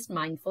school-based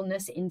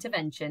mindfulness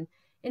intervention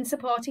in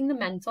supporting the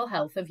mental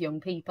health of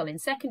young people in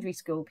secondary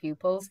school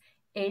pupils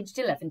aged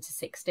 11 to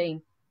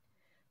 16.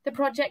 The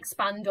project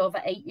spanned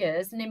over 8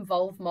 years and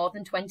involved more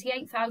than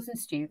 28,000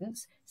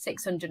 students,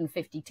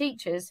 650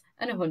 teachers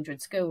and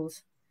 100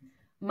 schools.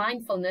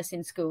 Mindfulness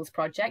in Schools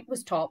project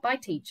was taught by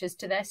teachers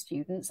to their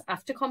students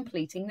after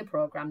completing the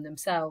programme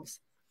themselves.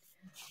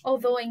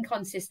 Although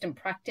inconsistent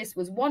practice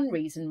was one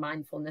reason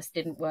mindfulness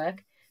didn't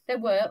work, there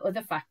were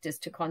other factors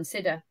to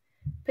consider,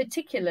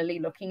 particularly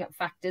looking at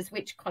factors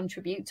which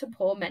contribute to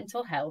poor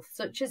mental health,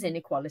 such as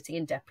inequality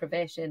and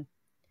deprivation.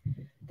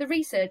 The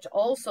research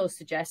also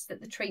suggests that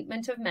the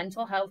treatment of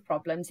mental health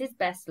problems is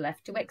best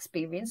left to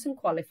experienced and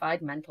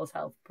qualified mental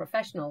health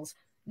professionals,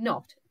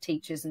 not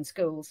teachers and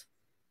schools.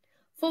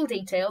 Full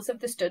details of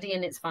the study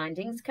and its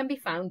findings can be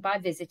found by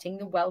visiting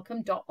the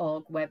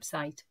welcome.org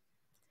website.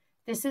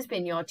 This has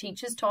been your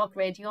Teachers Talk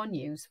Radio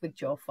News with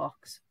Jo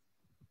Fox.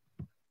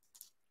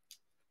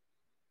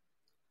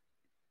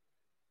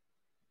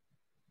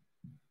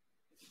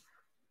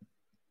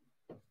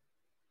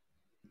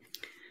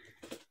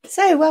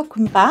 So,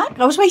 welcome back.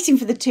 I was waiting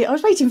for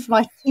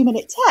my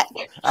 2-minute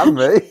tech. And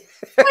me.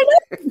 I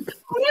know.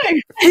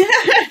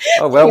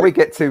 Oh, well, we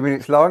get 2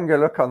 minutes longer.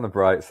 Look on the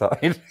bright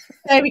side.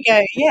 There we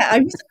go. Yeah, I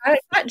was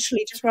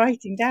actually just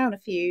writing down a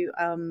few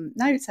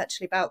notes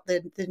actually about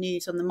the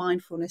news on the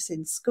mindfulness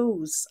in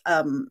schools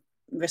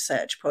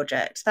research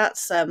project.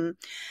 That's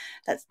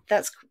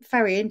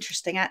very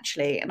interesting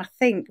actually, and I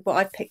think what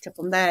I picked up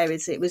on there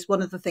is it was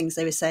one of the things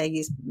they were saying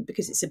is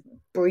because it's a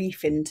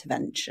brief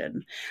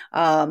intervention.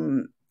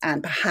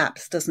 And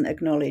perhaps doesn't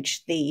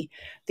acknowledge the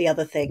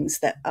other things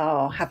that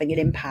are having an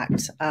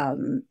impact,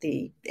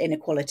 the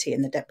inequality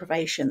and the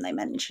deprivation they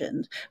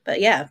mentioned.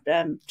 But yeah,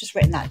 just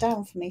written that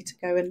down for me to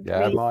go and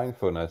read.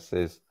 Mindfulness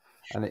is,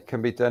 and it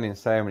can be done in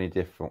so many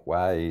different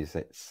ways.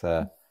 It's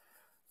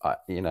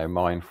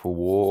mindful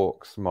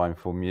walks,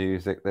 mindful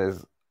music.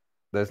 There's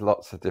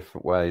lots of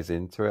different ways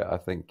into it. I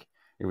think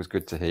it was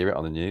good to hear it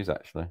on the news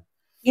actually.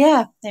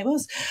 Yeah, it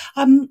was.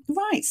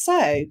 Right,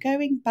 so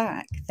going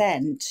back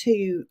then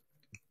to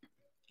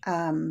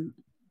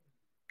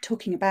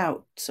talking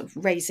about sort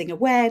of raising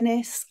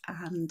awareness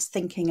and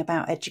thinking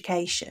about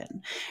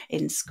education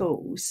in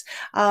schools,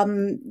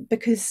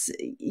 because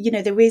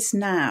there is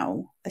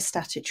now a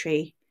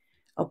statutory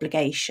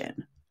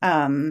obligation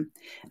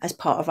as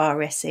part of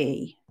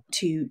RSE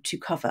to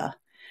cover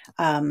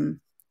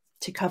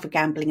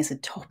gambling as a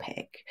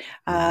topic.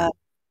 But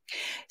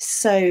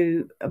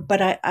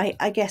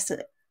I guess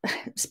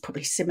it's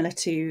probably similar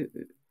to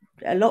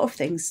a lot of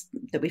things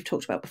that we've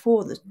talked about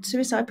before, the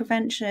suicide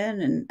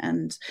prevention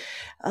and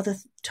other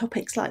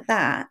topics like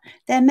that,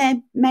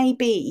 there may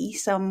be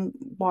some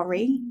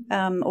worry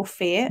or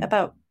fear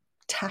about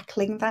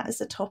tackling that as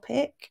a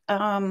topic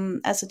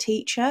as a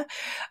teacher.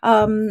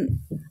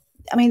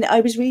 I mean,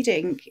 I was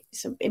reading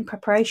in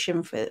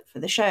preparation for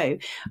the show,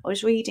 I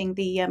was reading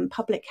the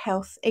Public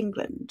Health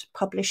England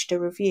published a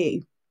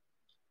review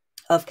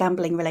of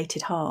gambling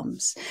related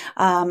harms,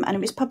 and it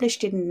was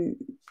published in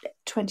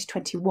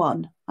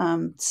 2021.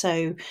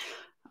 So,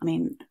 I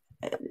mean,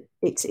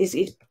 it's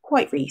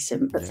quite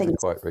recent, but things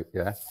quite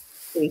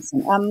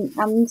recent.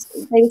 And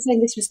they were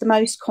saying this was the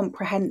most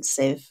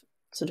comprehensive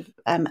sort of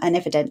an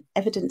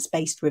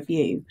evidence-based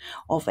review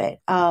of it,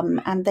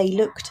 and they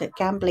looked at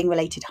gambling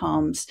related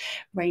harms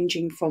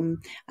ranging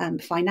from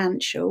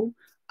financial,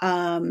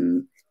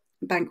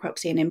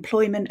 bankruptcy and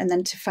employment, and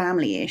then to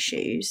family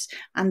issues,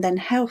 and then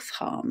health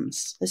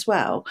harms as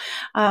well.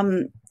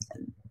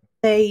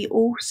 They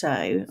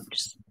also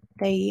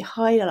they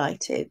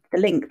highlighted the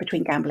link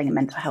between gambling and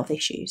mental health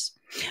issues.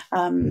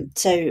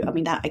 So, I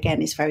mean, that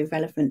again is very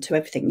relevant to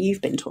everything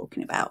you've been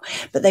talking about.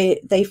 But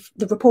the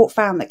report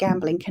found that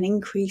gambling can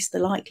increase the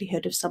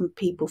likelihood of some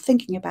people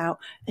thinking about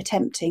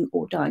attempting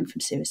or dying from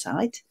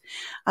suicide.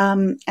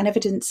 And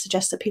evidence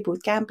suggests that people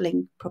with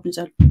gambling problems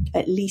are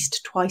at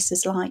least twice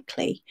as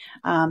likely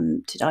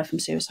to die from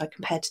suicide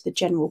compared to the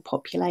general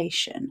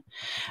population.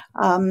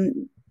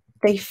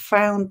 They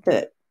found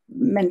that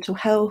mental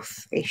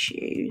health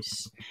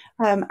issues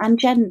and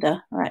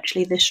gender are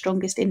actually the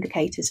strongest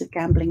indicators of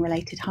gambling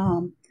related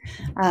harm.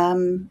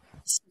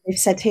 So they've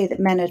said here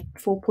that men are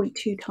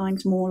 4.2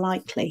 times more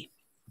likely.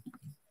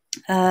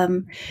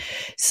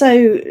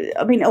 So,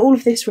 I mean, all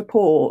of this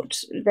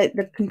report,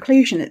 the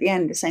conclusion at the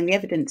end is saying the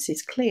evidence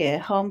is clear.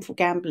 Harmful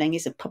gambling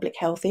is a public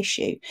health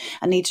issue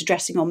and needs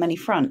addressing on many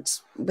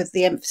fronts, with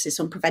the emphasis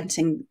on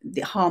preventing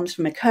the harms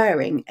from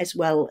occurring, as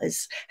well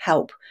as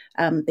help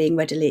being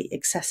readily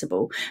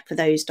accessible for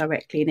those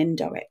directly and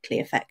indirectly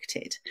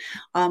affected.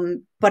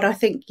 But I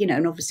think, you know,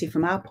 and obviously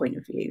from our point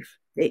of view,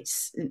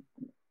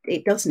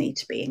 it does need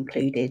to be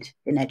included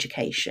in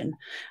education,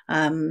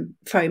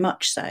 very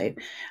much so,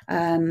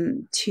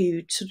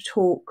 to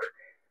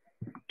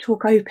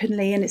talk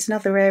openly, and it's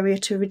another area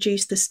to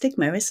reduce the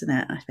stigma, isn't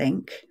it, I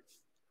think?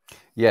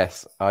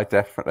 Yes,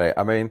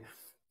 I mean,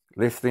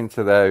 listening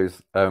to those,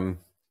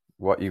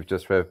 what you've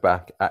just read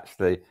back,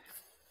 actually,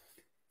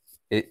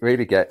 it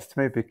really gets to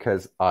me,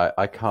 because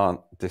I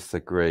can't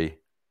disagree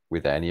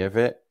with any of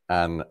it,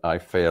 and I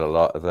feel a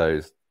lot of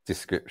those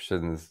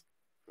descriptions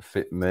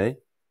fit me.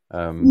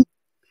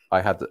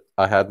 I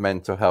had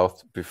mental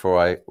health before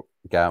I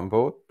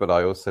gambled, but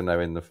I also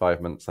know in the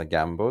 5 months I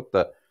gambled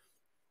that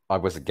I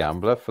was a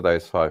gambler for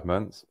those 5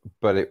 months,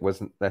 but it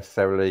wasn't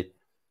necessarily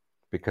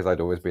because I'd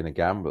always been a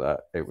gambler.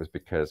 It was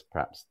because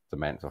perhaps the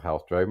mental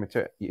health drove me to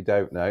it. You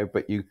don't know,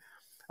 but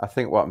I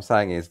think what I'm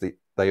saying is that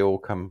they all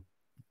come,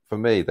 for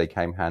me, they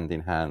came hand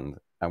in hand.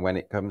 And when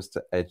it comes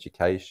to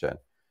education,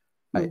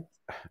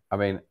 I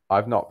mean,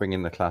 I've not been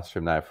in the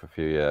classroom now for a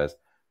few years.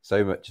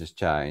 So much has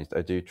changed.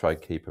 I do try to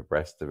keep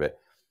abreast of it,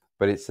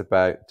 but it's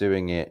about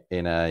doing it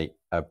in a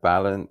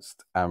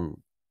balanced,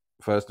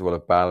 first of all, a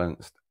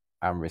balanced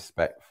and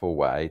respectful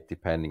way,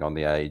 depending on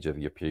the age of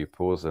your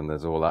pupils, and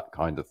there's all that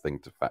kind of thing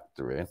to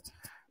factor in.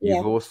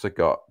 Yeah. You're also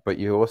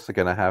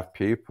going to have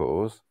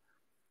pupils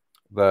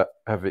that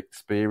have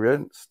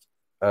experienced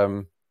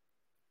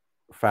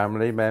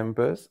family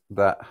members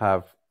that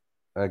have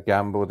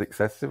gambled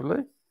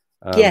excessively.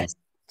 Yes.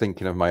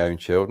 Thinking of my own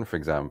children, for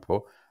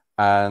example,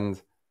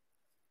 and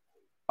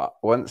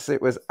once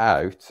it was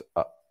out,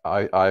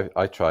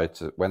 I tried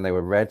to, when they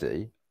were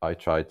ready, I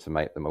tried to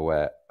make them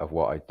aware of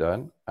what I'd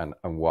done and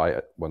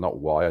why, well, not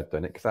why I'd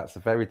done it, because that's a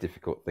very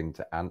difficult thing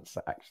to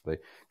answer, actually.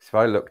 So if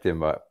I looked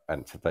him up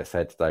and they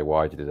said today,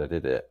 why did I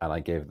did it? And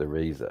I gave the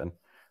reason,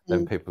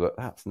 then people look,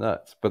 that's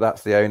nuts. But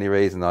that's the only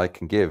reason I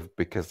can give,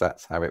 because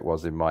that's how it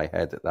was in my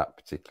head at that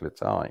particular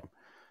time.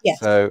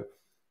 Yes. So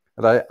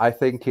I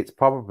think it's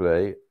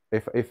probably,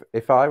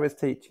 if I was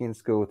teaching in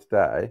school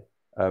today,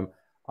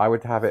 I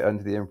would have it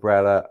under the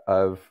umbrella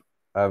of,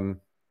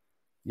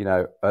 you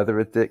know, other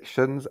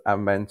addictions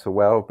and mental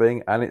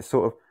well-being. And it's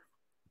always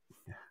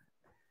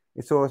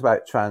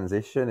about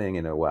transitioning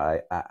in a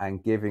way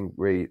and giving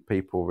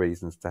people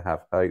reasons to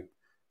have hope.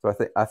 So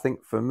I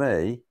think for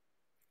me,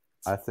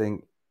 I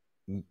think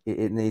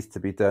it needs to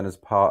be done as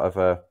part of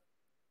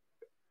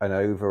an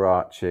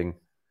overarching,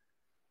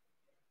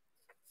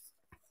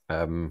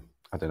 I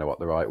don't know what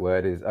the right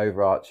word is,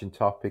 overarching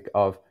topic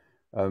of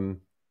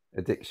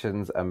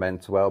addictions and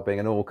mental well-being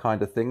and all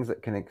kind of things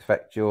that can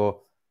affect your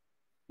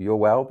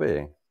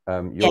well-being,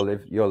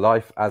 your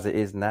life as it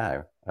is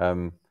now,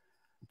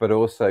 but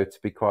also to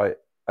be quite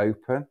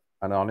open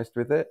and honest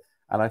with it.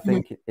 And I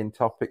think in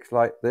topics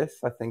like this,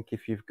 I think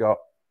if you've got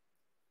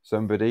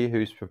somebody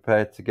who's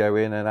prepared to go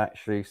in and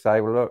actually say,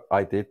 well, look,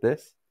 I did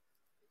this,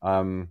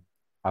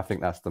 I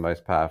think that's the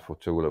most powerful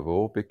tool of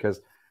all,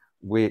 because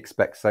we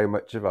expect so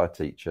much of our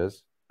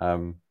teachers.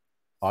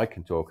 I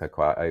can talk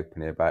quite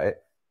openly about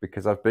it.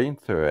 because I've been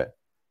through it.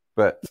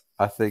 But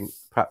I think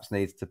perhaps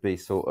needs to be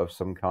sort of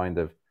some kind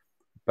of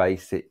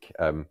basic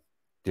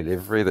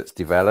delivery that's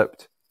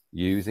developed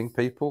using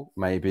people,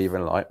 maybe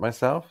even like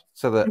myself,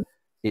 so that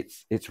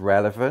it's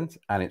relevant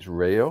and it's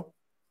real,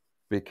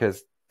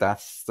 because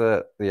that's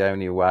the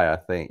only way I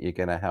think you're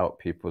going to help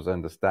pupils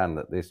understand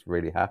that this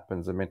really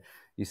happens. I mean,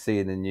 you see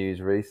in the news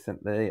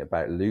recently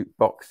about loot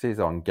boxes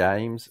on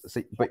games,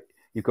 but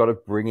you've got to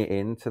bring it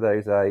into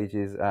those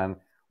ages, and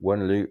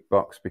one loot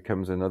box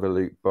becomes another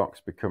loot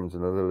box, becomes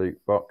another loot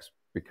box,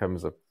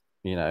 becomes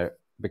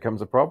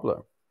a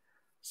problem.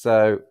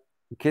 So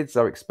kids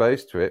are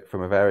exposed to it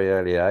from a very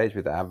early age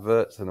with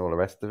adverts and all the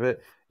rest of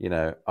it.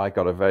 I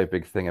got a very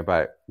big thing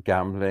about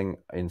gambling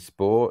in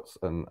sports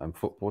and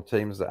football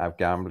teams that have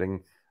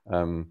gambling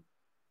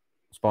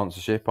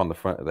sponsorship on the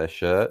front of their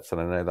shirts.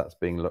 And I know that's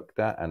being looked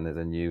at, and there's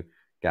a new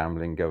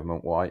gambling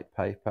government white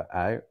paper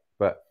out.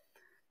 But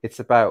it's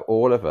about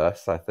all of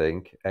us, I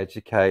think,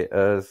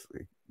 educators,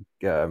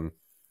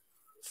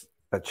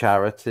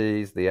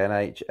 charities, the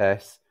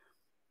NHS.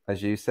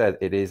 As you said,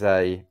 it is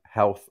a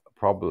health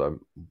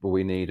problem, but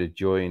we need a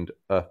joined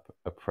up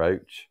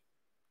approach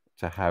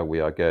to how we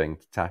are going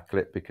to tackle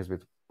it, because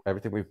with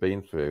everything we've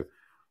been through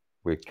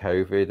with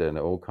COVID and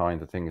all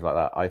kinds of things like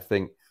that, I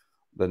think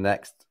the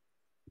next,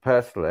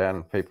 personally,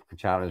 and people can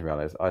challenge me on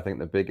this, I think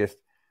the biggest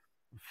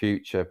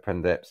future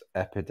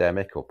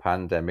epidemic or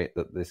pandemic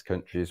that this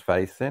country is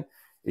facing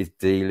is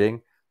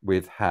dealing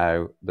with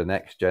how the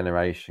next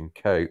generation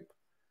cope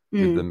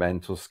with the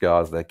mental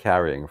scars they're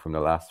carrying from the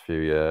last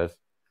few years.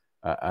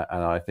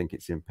 And I think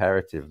it's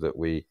imperative that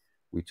we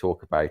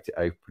talk about it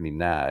openly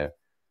now,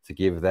 to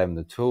give them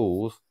the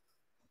tools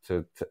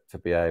to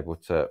be able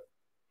to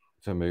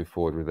move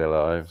forward with their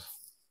lives.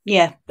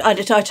 Yeah, I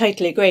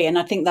totally agree, and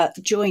I think that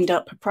the joined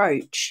up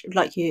approach,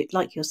 like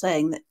you're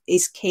saying, that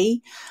is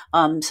key.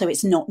 So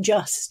it's not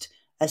just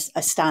a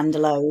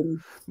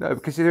standalone. No,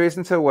 because there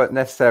isn't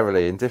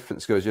necessarily in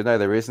different schools.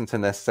 There isn't a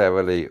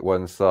necessarily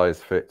one size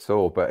fits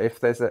all. But if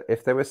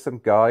there was some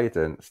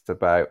guidance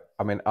about,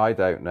 I mean, I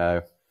don't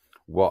know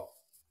what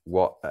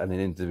an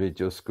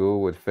individual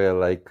school would feel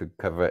they could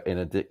cover in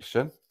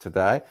addiction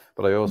today,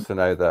 but I also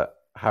know that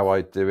how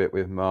I do it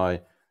with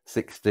my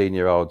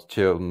 16-year-old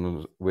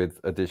children with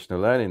additional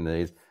learning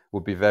needs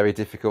would be very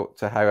difficult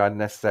to how I'd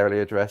necessarily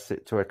address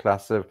it to a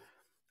class of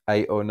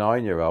 8 or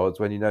 9-year-olds,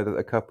 when that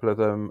a couple of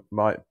them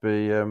might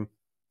be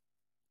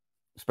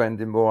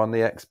spending more on the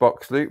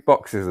Xbox loot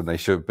boxes than they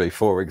should be,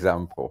 for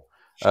example.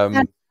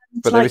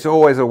 But there is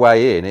always a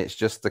way in. It's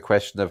just the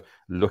question of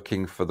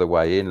looking for the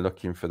way in,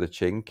 looking for the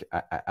chink,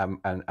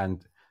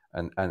 and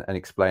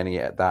explaining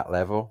it at that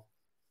level.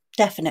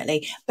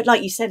 Definitely. But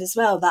like you said as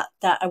well,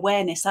 that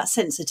awareness, that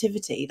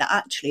sensitivity, that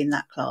actually in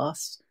that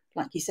class,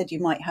 like you said,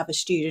 you might have a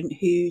student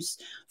whose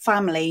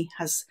family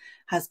has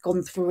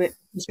gone through it.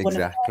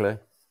 Exactly.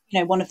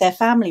 One of their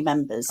family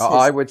members.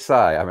 I would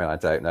say, I mean, I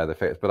don't know the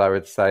figures, but I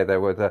would say there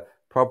were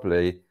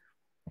probably,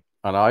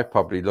 and I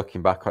probably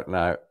looking back on it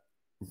now,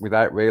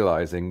 without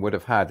realizing, would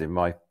have had in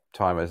my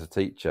time as a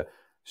teacher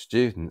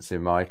students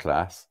in my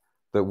class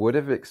that would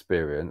have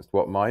experienced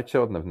what my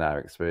children have now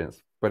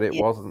experienced, but it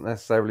wasn't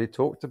necessarily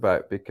talked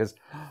about, because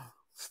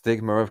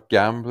stigma of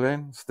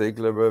gambling,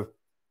 stigma of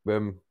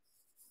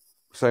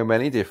so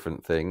many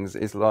different things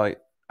is like,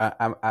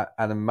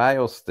 and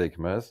male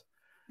stigmas.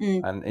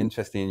 And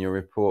interesting, in your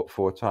report,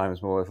 4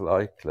 times more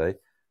likely,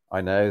 I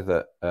know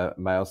that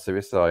male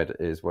suicide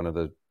is one of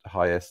the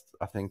highest,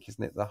 I think,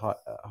 isn't it the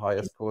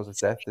highest cause of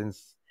death in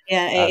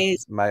it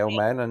is male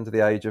men under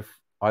the age of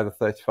either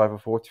 35 or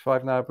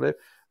 45 now, I believe.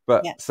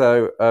 But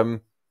so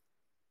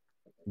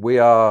we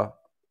are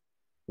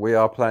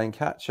playing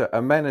catch up,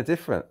 and men are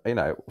different.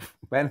 Men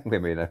and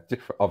women are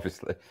different,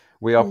 obviously.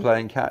 We are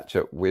playing catch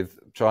up with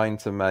trying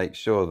to make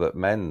sure that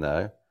men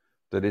know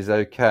that it's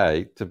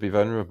okay to be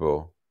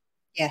vulnerable.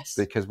 Yes,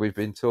 because we've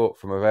been taught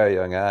from a very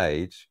young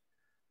age,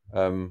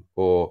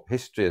 or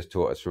history has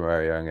taught us from a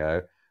very young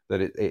age,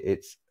 that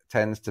it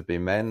tends to be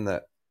men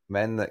that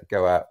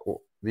go out.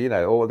 All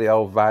the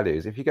old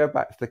values. If you go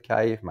back to the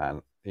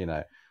caveman, it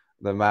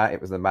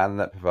was the man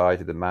that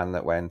provided, the man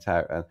that went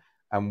out,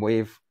 and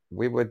we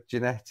were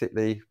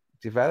genetically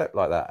developed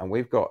like that, and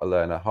we've got to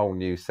learn a whole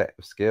new set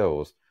of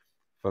skills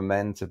for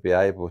men to be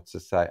able to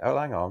say, "Oh,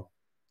 hang on,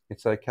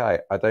 it's okay.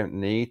 I don't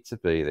need to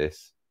be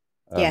this."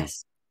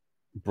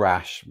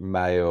 Brash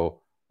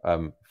male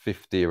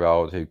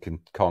 50-year-old who can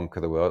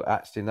conquer the world.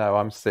 Actually, no,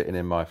 I'm sitting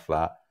in my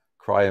flat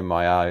crying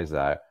my eyes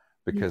out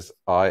because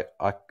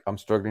I'm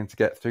struggling to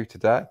get through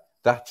today.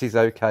 That is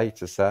okay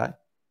to say.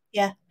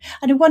 Yeah.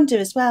 And I wonder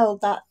as well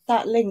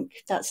that link,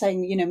 that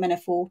saying, men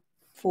are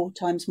four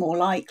times more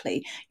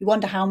likely. You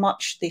wonder how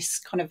much this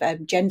kind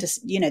of gender,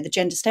 the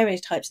gender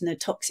stereotypes and the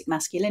toxic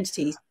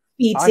masculinity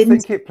feeds in. I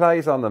think it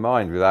plays on the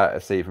mind without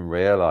us even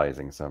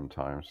realizing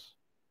sometimes.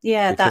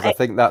 Yeah, because I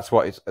think that's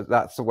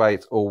the way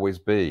it's always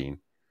been.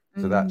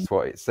 So that's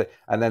what it's.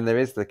 And then there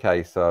is the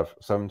case of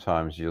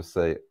sometimes you'll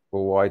say,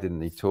 "Well, why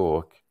didn't he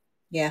talk?"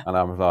 Yeah, and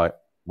I'm like,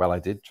 "Well, I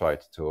did try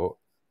to talk."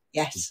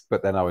 Yes,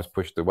 but then I was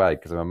pushed away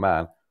because I'm a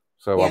man.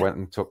 So I went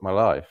and took my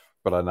life,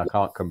 but I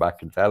can't come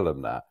back and tell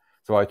them that.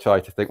 So I try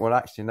to think, well,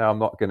 actually, no, I'm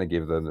not going to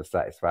give them the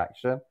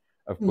satisfaction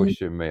of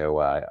pushing me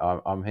away.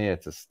 I'm here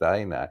to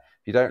stay now.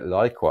 If you don't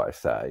like what I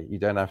say, you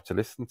don't have to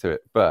listen to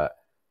it. But,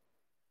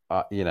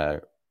 you know,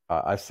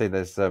 I see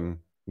there's, you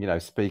know,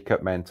 Speak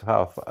Up Mental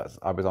Health.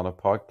 I was on a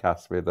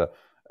podcast with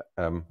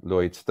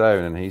Lloyd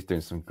Stone, and he's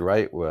doing some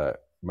great work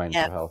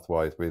mental health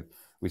wise with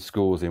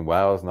schools in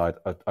Wales. And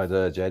I'd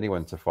urge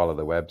anyone to follow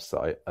the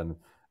website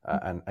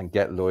and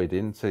get Lloyd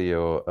into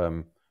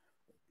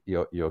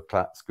your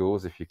class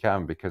schools if you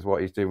can, because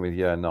what he's doing with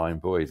year 9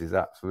 boys is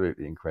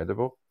absolutely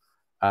incredible.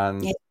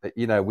 And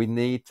you know, we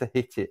need to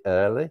hit it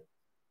early,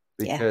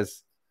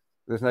 because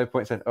there's no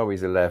point saying, oh,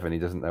 he's 11, he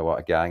doesn't know what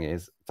a gang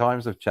is.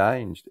 Times have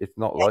changed. It's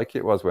not like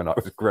it was when I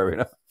was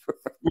growing up.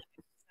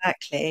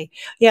 Exactly.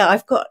 Yeah,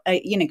 I've got,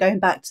 you know, going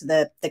back to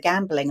the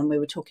gambling, and we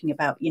were talking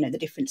about, you know, the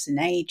difference in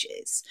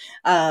ages.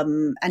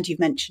 And you've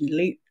mentioned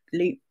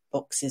loot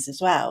boxes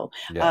as well.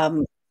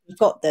 We've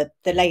got the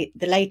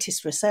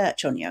latest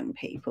research on young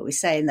people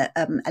is saying that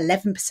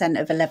 11%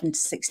 of 11 to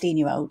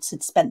 16-year-olds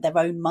had spent their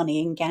own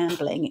money in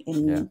gambling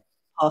in the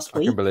past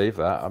week. I can believe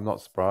that. I'm not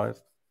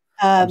surprised.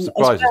 I'm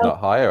surprised it's not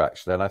higher,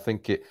 actually. And I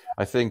think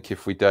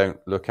if we don't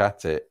look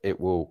at it, it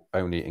will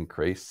only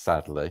increase,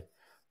 sadly,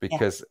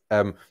 because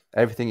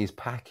everything is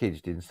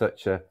packaged in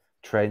such a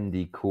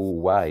trendy, cool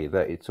way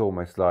that it's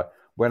almost like,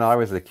 when I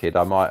was a kid,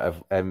 I might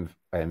have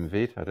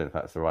envied, I don't know if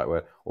that's the right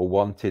word, or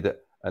wanted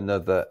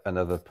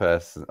another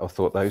person, or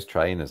thought those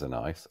trainers are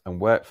nice and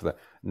worked for them.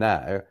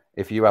 Now,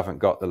 if you haven't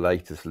got the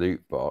latest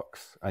loot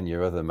box and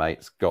your other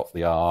mates got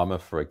the armor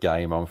for a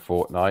game on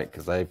Fortnite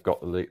because they've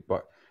got the loot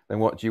box, then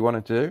what do you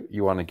want to do?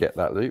 You want to get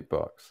that loot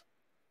box.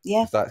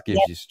 Yeah. That gives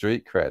you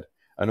street cred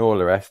and all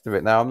the rest of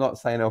it. Now, I'm not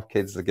saying all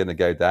kids are going to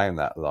go down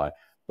that line,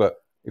 but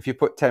if you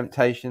put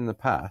temptation in the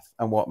path,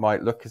 and what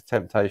might look as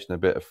temptation a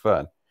bit of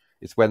fun,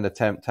 it's when the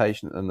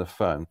temptation and the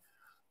fun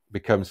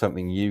become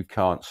something you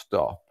can't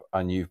stop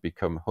and you've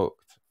become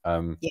hooked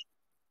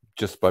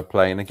just by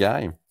playing a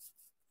game.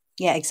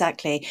 Yeah,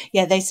 exactly.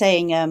 Yeah, they're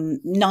saying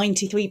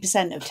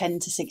 93% of 10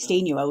 to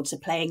 16-year-olds are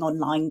playing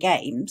online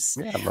games.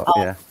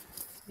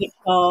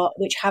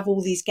 Which have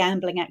all these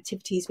gambling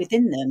activities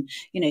within them.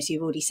 You know, so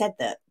you've already said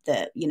that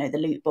you know, the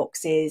loot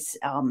boxes,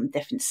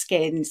 different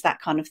skins,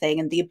 that kind of thing,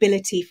 and the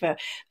ability for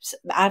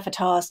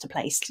avatars to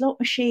play slot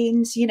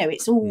machines. You know,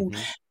 it's all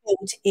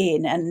built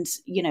in, and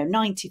you know,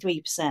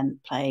 93%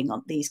 playing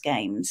on these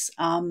games.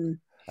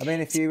 I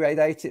mean, if you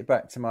date it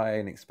back to my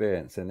own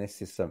experience, and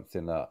this is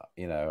something that,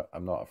 you know,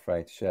 I'm not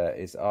afraid to share,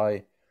 is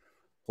I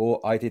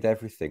did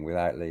everything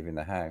without leaving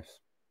the house.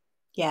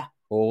 Yeah.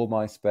 All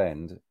my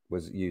spend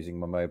was using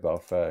my mobile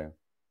phone.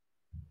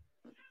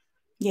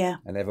 Yeah.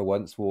 I never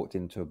once walked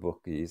into a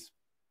bookies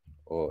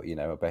or, you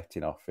know, a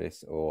betting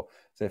office, or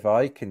so if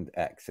I can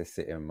access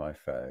it in my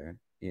phone,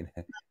 you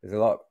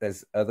know,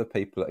 there's other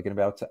people that are going to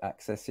be able to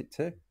access it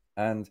too.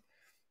 And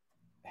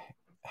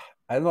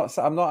I'm not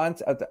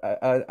anti,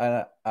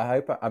 I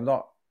hope I'm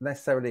not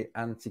necessarily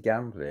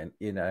anti-gambling,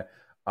 you know,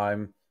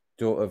 I'm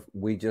sort of,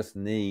 we just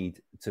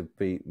need to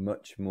be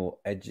much more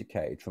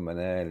educated from an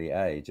early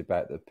age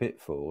about the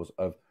pitfalls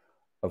of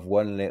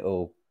one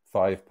little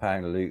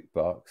 £5 loot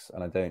box,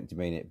 and I don't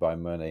mean it by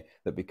money,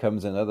 that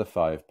becomes another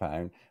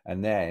 £5.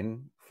 And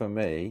then for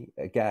me,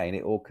 again,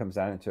 it all comes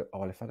down to,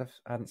 oh, if I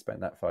hadn't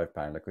spent that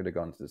 £5, I could have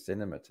gone to the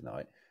cinema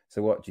tonight.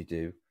 So what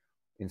do?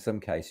 In some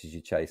cases,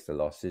 you chase the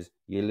losses,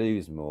 you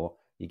lose more,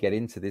 you get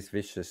into this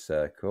vicious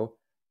circle,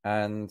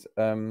 and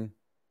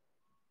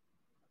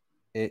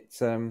it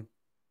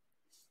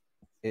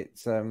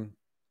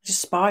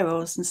just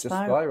spirals and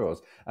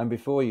spirals. And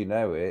before you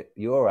know it,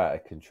 you're out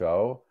of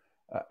control,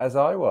 as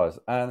I was.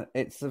 And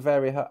it's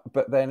very hard,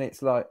 but then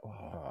it's like,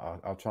 oh,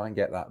 I'll try and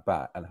get that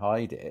back and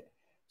hide it.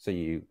 So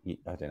you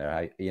I don't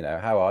know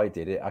how I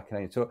did it. I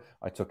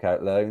took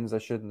out loans I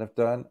shouldn't have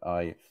done.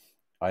 I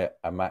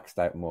maxed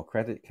out more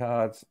credit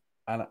cards,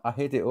 and I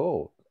hid it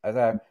all.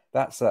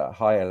 That's a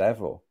higher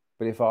level.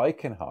 But if I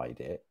can hide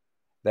it,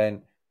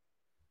 then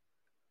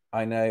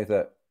I know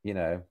that, you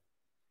know,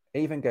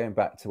 even going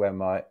back to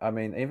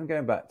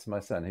my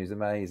son, who's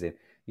amazing,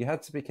 you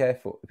had to be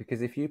careful,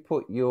 because if you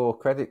put your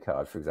credit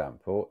card, for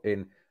example,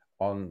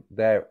 on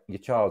your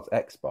child's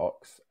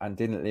Xbox and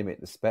didn't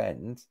limit the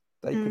spend,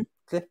 they could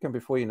click, and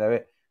before you know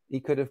it, he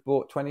could have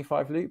bought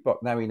 25 loot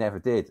box. Now, he never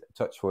did,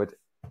 touch wood.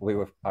 I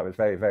was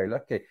very, very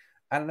lucky.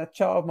 And a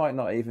child might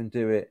not even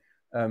do it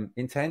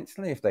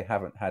intentionally if they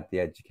haven't had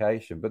the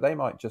education, but they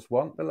might just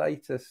want the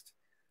latest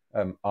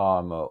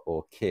armor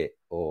or kit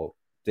or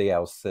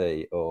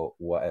DLC or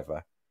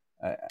whatever,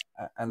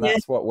 and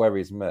that's what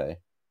worries me.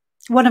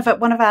 One of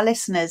our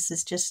listeners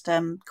has just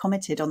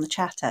commented on the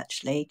chat.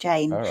 Actually,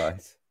 Jane. All right.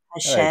 Has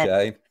Hello, shared.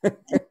 Jane.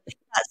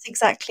 That's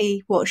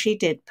exactly what she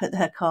did. Put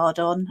her card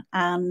on,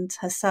 and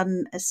her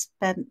son has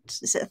spent,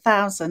 is it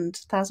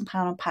 £1,000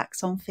 on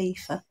packs on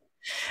FIFA.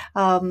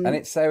 And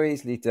it's so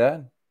easily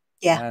done.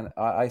 Yeah. And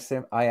I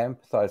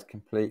empathise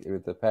completely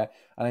with the parent,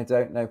 and I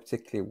don't know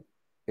particularly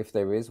if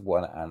there is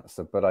one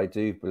answer, but I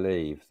do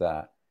believe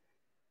that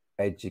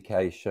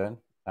education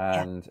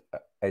and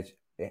it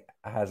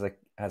has a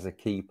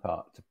key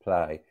part to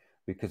play,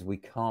 because we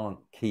can't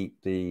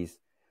keep these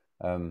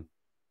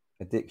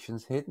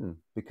addictions hidden,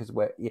 because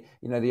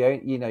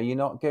you're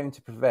not going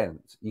to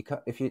prevent, you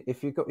can't,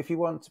 if you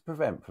want to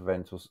prevent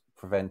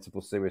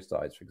preventable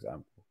suicides, for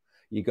example,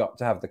 you got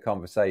to have the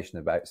conversation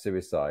about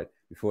suicide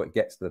before it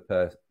gets to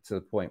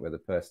the point where the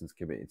person's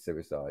committed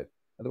suicide.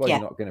 Otherwise,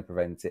 you're not going to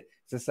prevent it.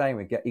 It's the same.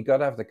 You got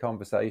to have the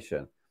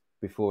conversation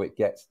before it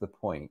gets to the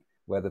point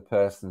where the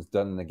person's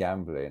done the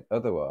gambling.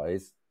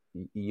 Otherwise,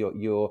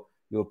 you're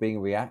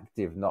being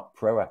reactive, not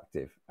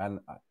proactive.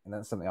 And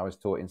that's something I was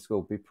taught in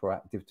school. Be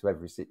proactive to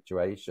every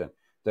situation.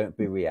 Don't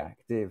be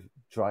reactive.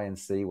 Try and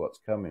see what's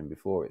coming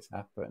before it's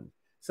happened.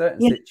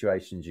 Certain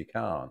situations you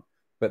can't.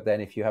 But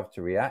then if you have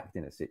to react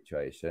in a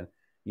situation,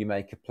 you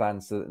make a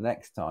plan so that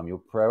next time you're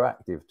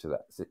proactive to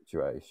that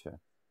situation.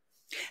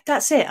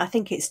 That's it. I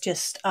think it's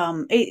just,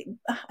 I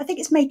think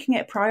it's making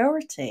it a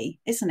priority,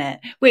 isn't it?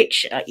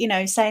 Which,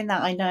 saying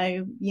that, I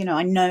know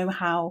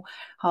how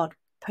hard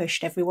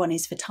pushed everyone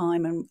is for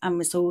time and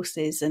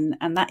resources, and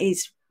that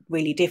is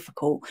really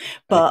difficult.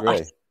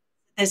 But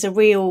there's a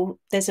real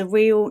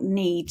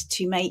need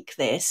to make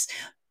this,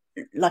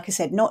 like I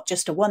said, not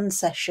just a one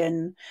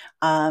session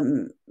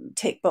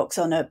tick box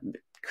on a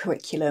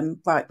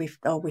curriculum, right? We've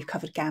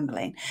covered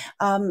gambling,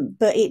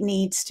 but it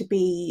needs to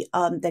be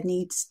there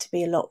needs to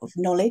be a lot of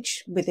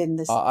knowledge within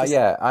this.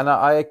 And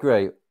I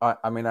agree.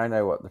 I mean, I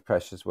know what the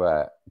pressures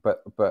were,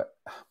 but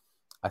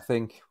I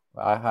think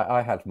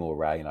I had more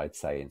rain, I'd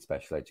say, in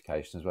special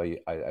education as well.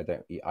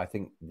 I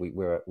think we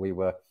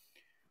were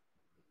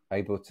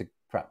able to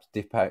perhaps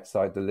dip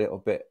outside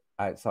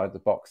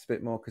the box a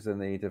bit more because of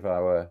the need of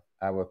our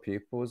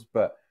pupils,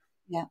 but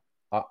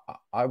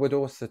I would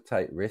also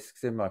take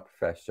risks in my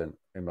profession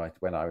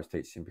when I was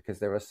teaching, because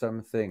there are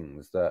some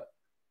things that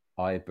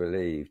I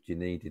believed you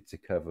needed to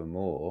cover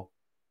more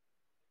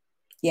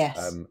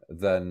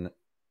than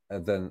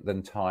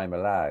time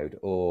allowed,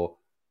 or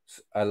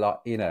a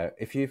lot.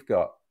 If you've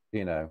got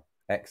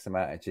X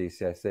amount of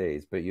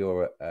GCSEs, but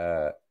you're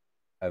 £1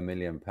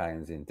 million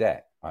in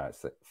debt,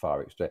 that's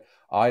far extreme.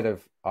 I'd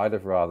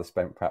have rather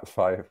spent perhaps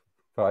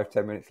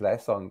 5-10 minutes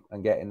less on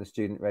getting the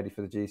student ready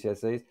for the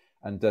GCSEs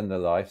and done the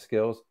life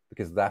skills,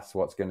 because that's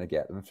what's going to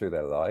get them through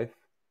their life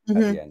at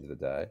the end of the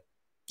day.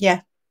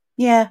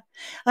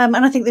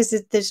 And I think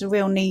there's a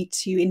real need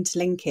to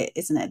interlink it,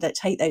 isn't it? That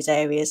take those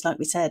areas, like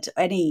we said,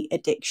 any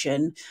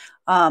addiction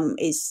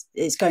is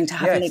going to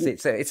have.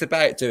 Yes, it's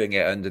about doing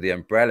it under the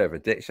umbrella of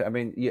addiction. I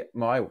mean,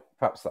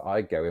 perhaps that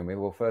I go in with,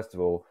 well, first of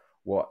all,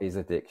 what is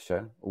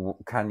addiction?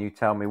 Can you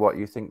tell me what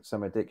you think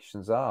some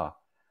addictions are?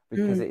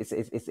 Because it's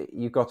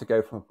you've got to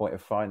go from a point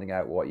of finding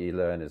out what your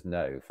learners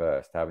know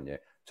first, haven't you,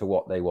 to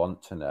what they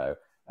want to know,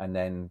 and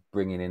then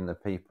bringing in the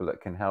people that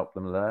can help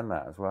them learn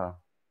that as well.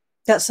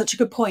 That's such a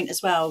good point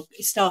as well,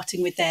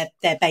 starting with their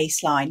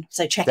baseline.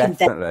 So checking.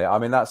 Definitely. I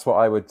mean, that's what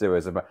I would do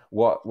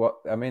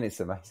I mean,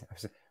 it's amazing.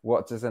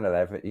 What does an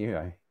 11,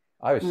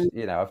 I was,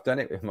 I've done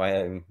it with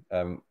my own,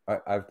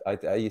 I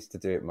used to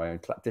do it with my own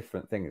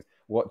different things.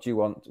 What do you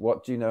want?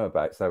 What do you know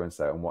about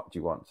so-and-so, and what do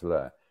you want to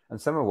learn? And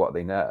some of what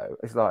they know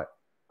is like,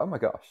 oh my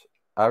gosh,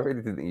 I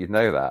really didn't think you'd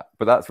know that.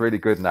 But that's really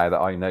good now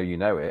that I know you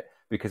know it,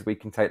 because we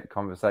can take the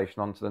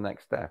conversation on to the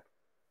next step.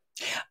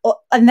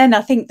 And then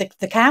I think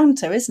the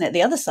counter, isn't it?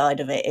 The other side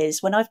of it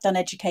is when I've done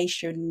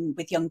education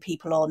with young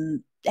people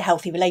on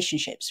healthy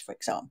relationships, for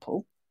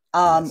example,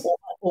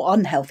 or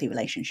unhealthy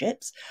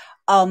relationships,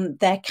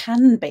 there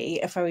can be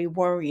a very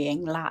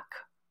worrying lack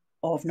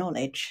of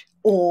knowledge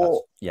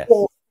or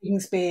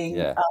things being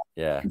You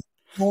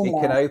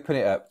can open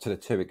it up to the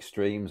two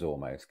extremes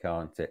almost,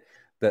 can't it?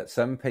 That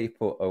some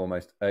people are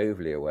almost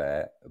overly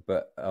aware,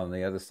 but on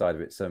the other side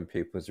of it, some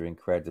pupils are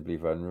incredibly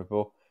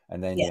vulnerable,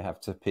 and then you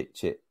have to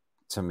pitch it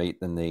to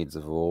meet the needs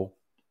of all.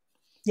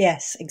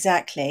 Yes,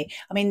 exactly.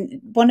 I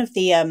mean, one of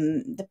the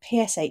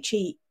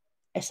PSHE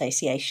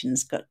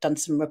associations done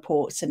some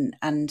reports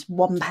and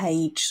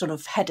one-page sort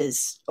of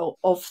headers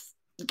of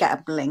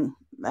gambling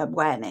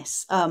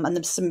awareness, and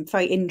there's some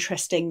very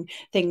interesting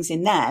things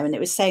in there. And it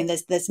was saying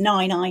there's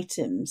 9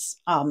 items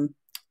of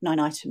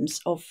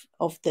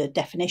the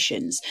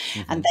definitions,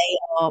 and they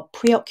are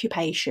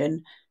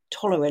preoccupation,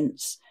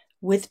 tolerance,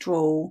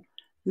 withdrawal,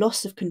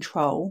 loss of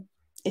control,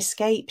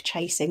 escape,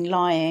 chasing,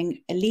 lying,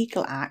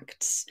 illegal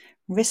acts,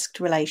 risked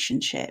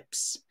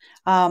relationships,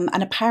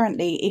 and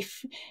apparently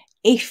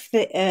if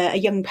a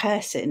young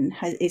person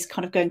is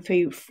kind of going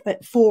through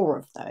 4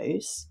 of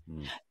those,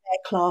 they're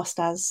classed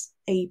as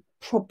a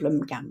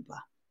problem gambler.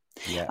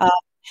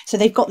 So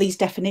they've got these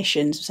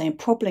definitions of saying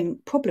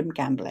problem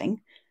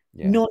gambling,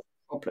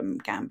 non-problem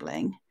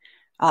gambling,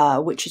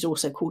 which is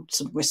also called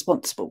sort of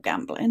responsible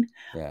gambling,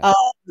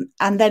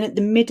 and then at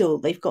the middle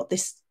they've got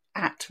this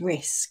at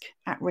risk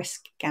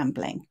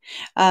gambling,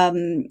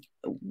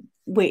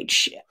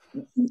 which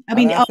I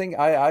mean,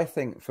 I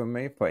think from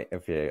my point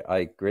of view, I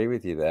agree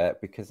with you there,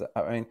 because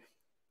I mean,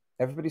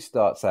 everybody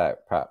starts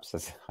out perhaps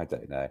as, I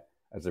don't know,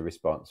 as a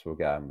responsible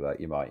gambler.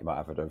 You might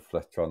have a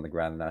flutter on the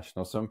Grand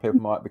National. Some people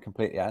might be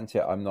completely anti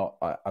it. I'm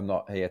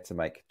not here to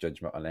make a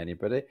judgment on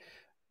anybody,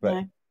 but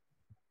No.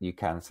 you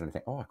can suddenly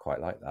think, oh, I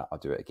quite like that. I'll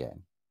do it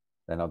again.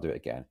 Then I'll do it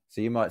again.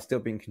 So you might still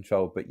be in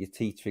control, but you're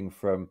teetering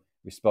from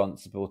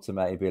responsible to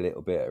maybe a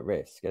little bit at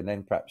risk. And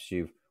then perhaps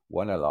you've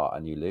won a lot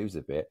and you lose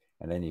a bit,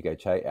 and then you go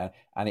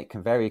and it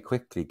can very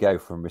quickly go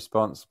from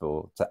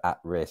responsible to at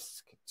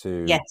risk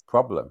to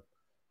problem.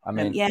 I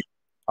mean,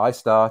 I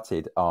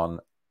started on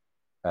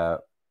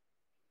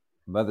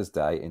Mother's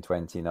Day in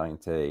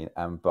 2019,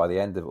 and by the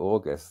end of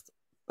August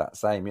that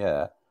same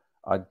year,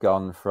 I'd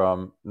gone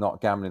from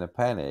not gambling a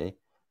penny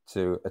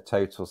to a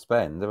total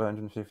spend of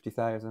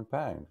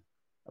 £150,000.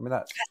 I mean,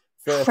 that's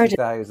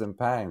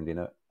 £30,000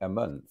 in a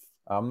month.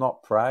 I'm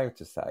not proud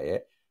to say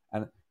it,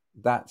 and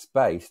that's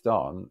based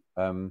on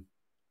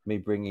me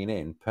bringing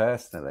in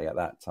personally at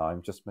that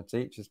time just my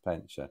teacher's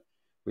pension,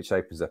 which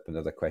opens up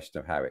another question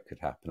of how it could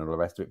happen and all the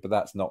rest of it. But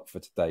that's not for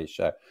today's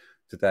show.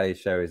 Today's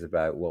show is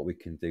about what we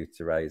can do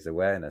to raise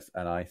awareness.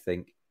 And I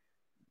think,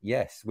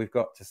 yes, we've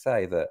got to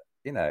say that,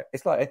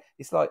 it's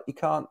like you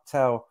can't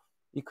tell.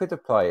 You could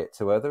apply it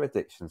to other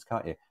addictions,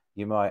 can't you?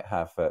 You might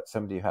have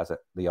somebody who has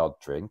the odd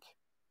drink.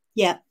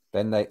 Yeah.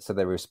 Then they're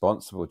a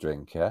responsible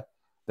drinker.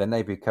 Then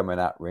they become an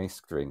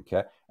at-risk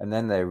drinker, and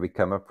then they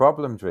become a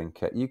problem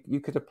drinker. You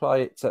could apply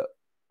it to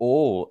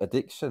all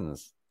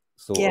addictions,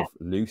 sort of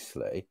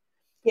loosely.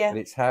 Yeah. But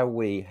it's how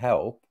we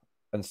help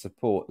and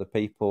support the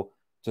people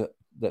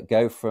that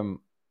go from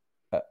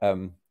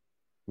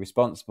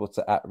responsible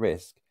to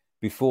at-risk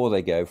before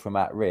they go from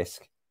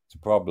at-risk to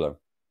problem.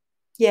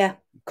 Yeah.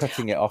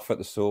 Cutting it off at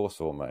the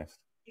source almost.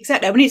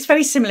 Exactly. I mean, it's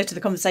very similar to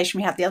the conversation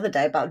we had the other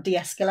day about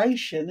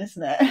de-escalation,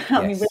 isn't it? Yes.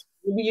 I mean,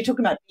 when you're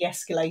talking about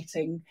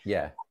de-escalating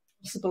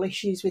possible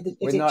issues with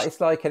addiction.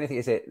 It's like anything,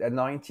 is it?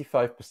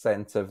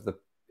 95% of the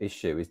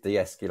issue is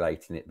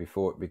de-escalating it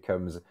before it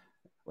becomes...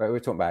 Well, we were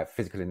talking about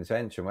physical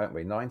intervention, weren't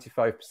we?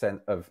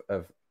 95%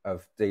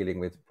 of dealing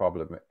with the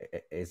problem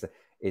is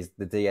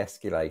the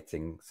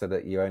de-escalating, so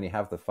that you only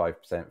have the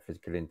 5%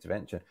 physical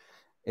intervention.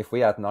 If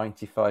we had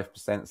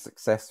 95%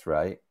 success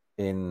rate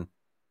or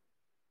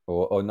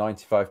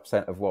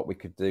 95% of what we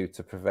could do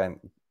to prevent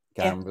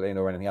gambling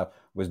or anything else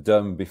was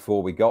done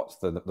before we got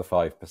to the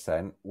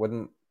 5%,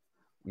 wouldn't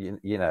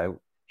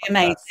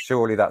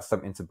surely that's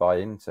something to buy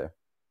into.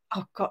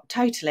 Oh God,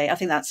 totally. I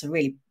think that's a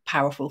really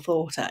powerful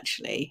thought,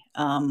 actually,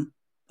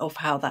 of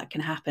how that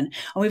can happen.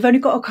 And we've only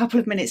got a couple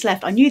of minutes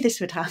left. I knew this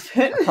would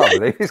happen. I can't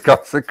believe he's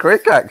got so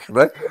quick,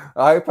 actually.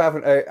 I hope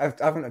I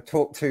haven't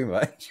talked too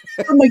much.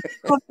 Oh my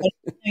God, no,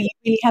 you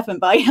really haven't.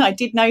 But I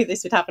did know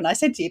this would happen. I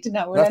said to you, didn't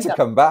I? We'll have to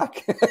come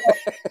back.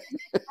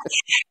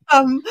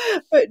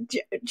 But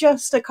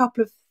just a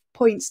couple of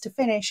points to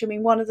finish. I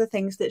mean, one of the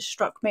things that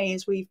struck me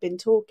as we've been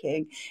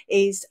talking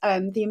is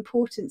the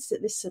importance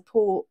that this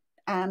support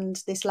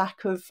and this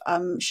lack of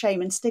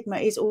shame and stigma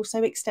is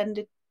also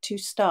extended to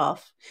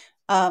staff.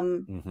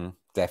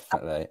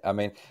 Definitely. I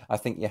mean, I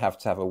think you have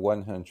to have a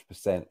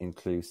 100%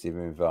 inclusive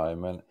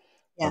environment.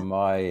 Yeah. And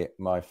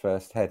my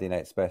first head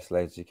in special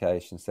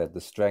education said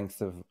the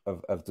strength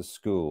of the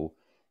school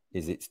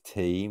is its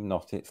team,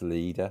 not its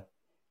leader.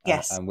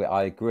 Yes. And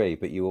I agree,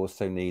 but you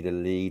also need a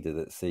leader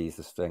that sees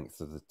the strength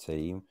of the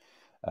team.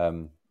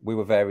 We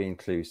were very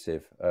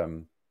inclusive,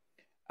 and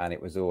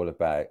it was all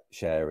about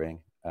sharing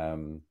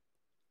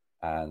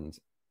and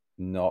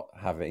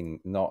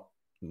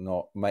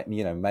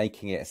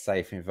making it a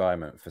safe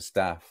environment for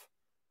staff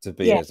to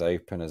be as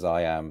open as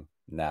I am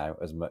now,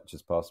 as much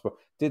as possible.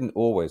 Didn't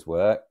always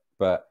work,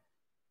 but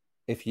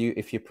if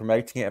you're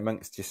promoting it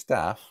amongst your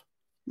staff,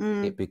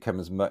 it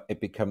becomes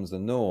the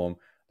norm.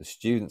 The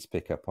students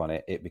pick up on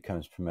it. It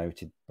becomes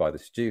promoted by the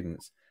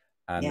students,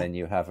 and then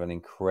you have an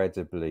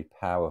incredibly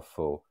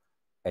powerful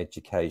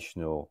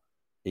educational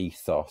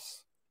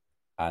ethos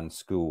and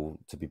school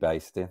to be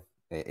based in.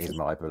 It is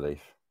my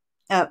belief.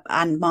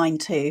 And mine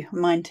too,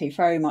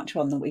 very much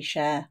one that we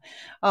share.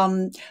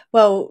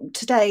 Well,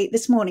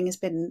 this morning has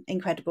been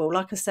incredible.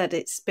 Like I said,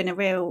 it's been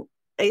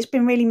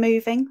really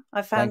moving.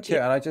 I found Thank you.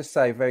 And I just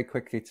say very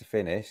quickly to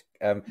finish,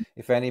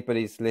 if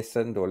anybody's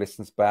listened or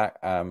listens back,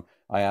 I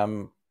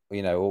am,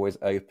 always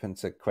open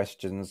to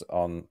questions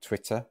on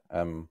Twitter.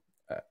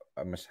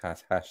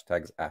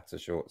 Hashtags at a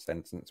short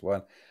sentence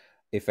one.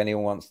 If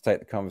anyone wants to take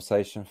the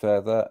conversation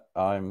further,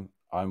 I'm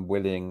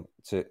willing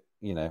to,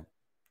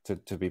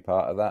 to be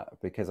part of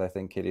that, because I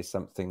think it is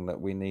something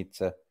that we need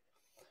to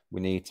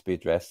be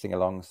addressing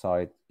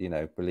alongside,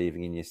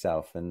 believing in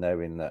yourself and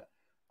knowing that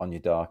on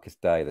your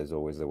darkest day, there's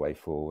always a way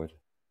forward.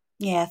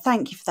 Yeah,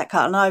 thank you for that,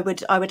 Karl. And I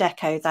would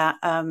echo that.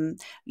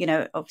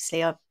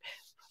 Obviously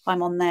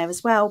I'm on there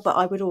as well, but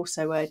I would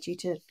also urge you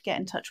to get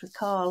in touch with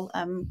Karl,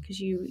 because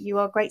you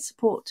are great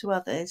support to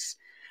others.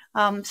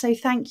 So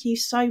thank you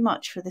so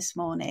much for this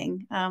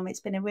morning. It's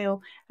been a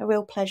real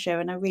pleasure,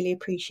 and I really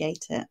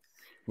appreciate it.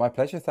 My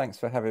pleasure. Thanks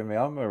for having me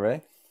on,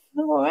 Marie.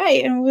 All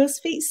right, and we'll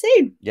speak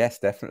soon. Yes,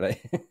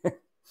 definitely.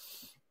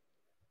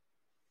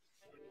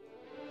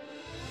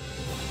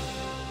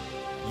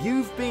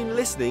 You've been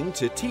listening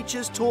to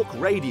Teachers Talk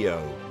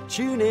Radio.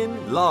 Tune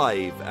in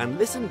live and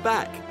listen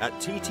back at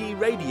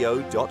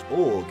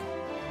ttradio.org.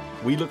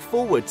 We look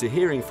forward to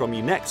hearing from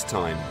you next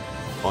time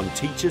on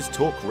Teachers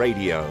Talk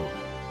Radio.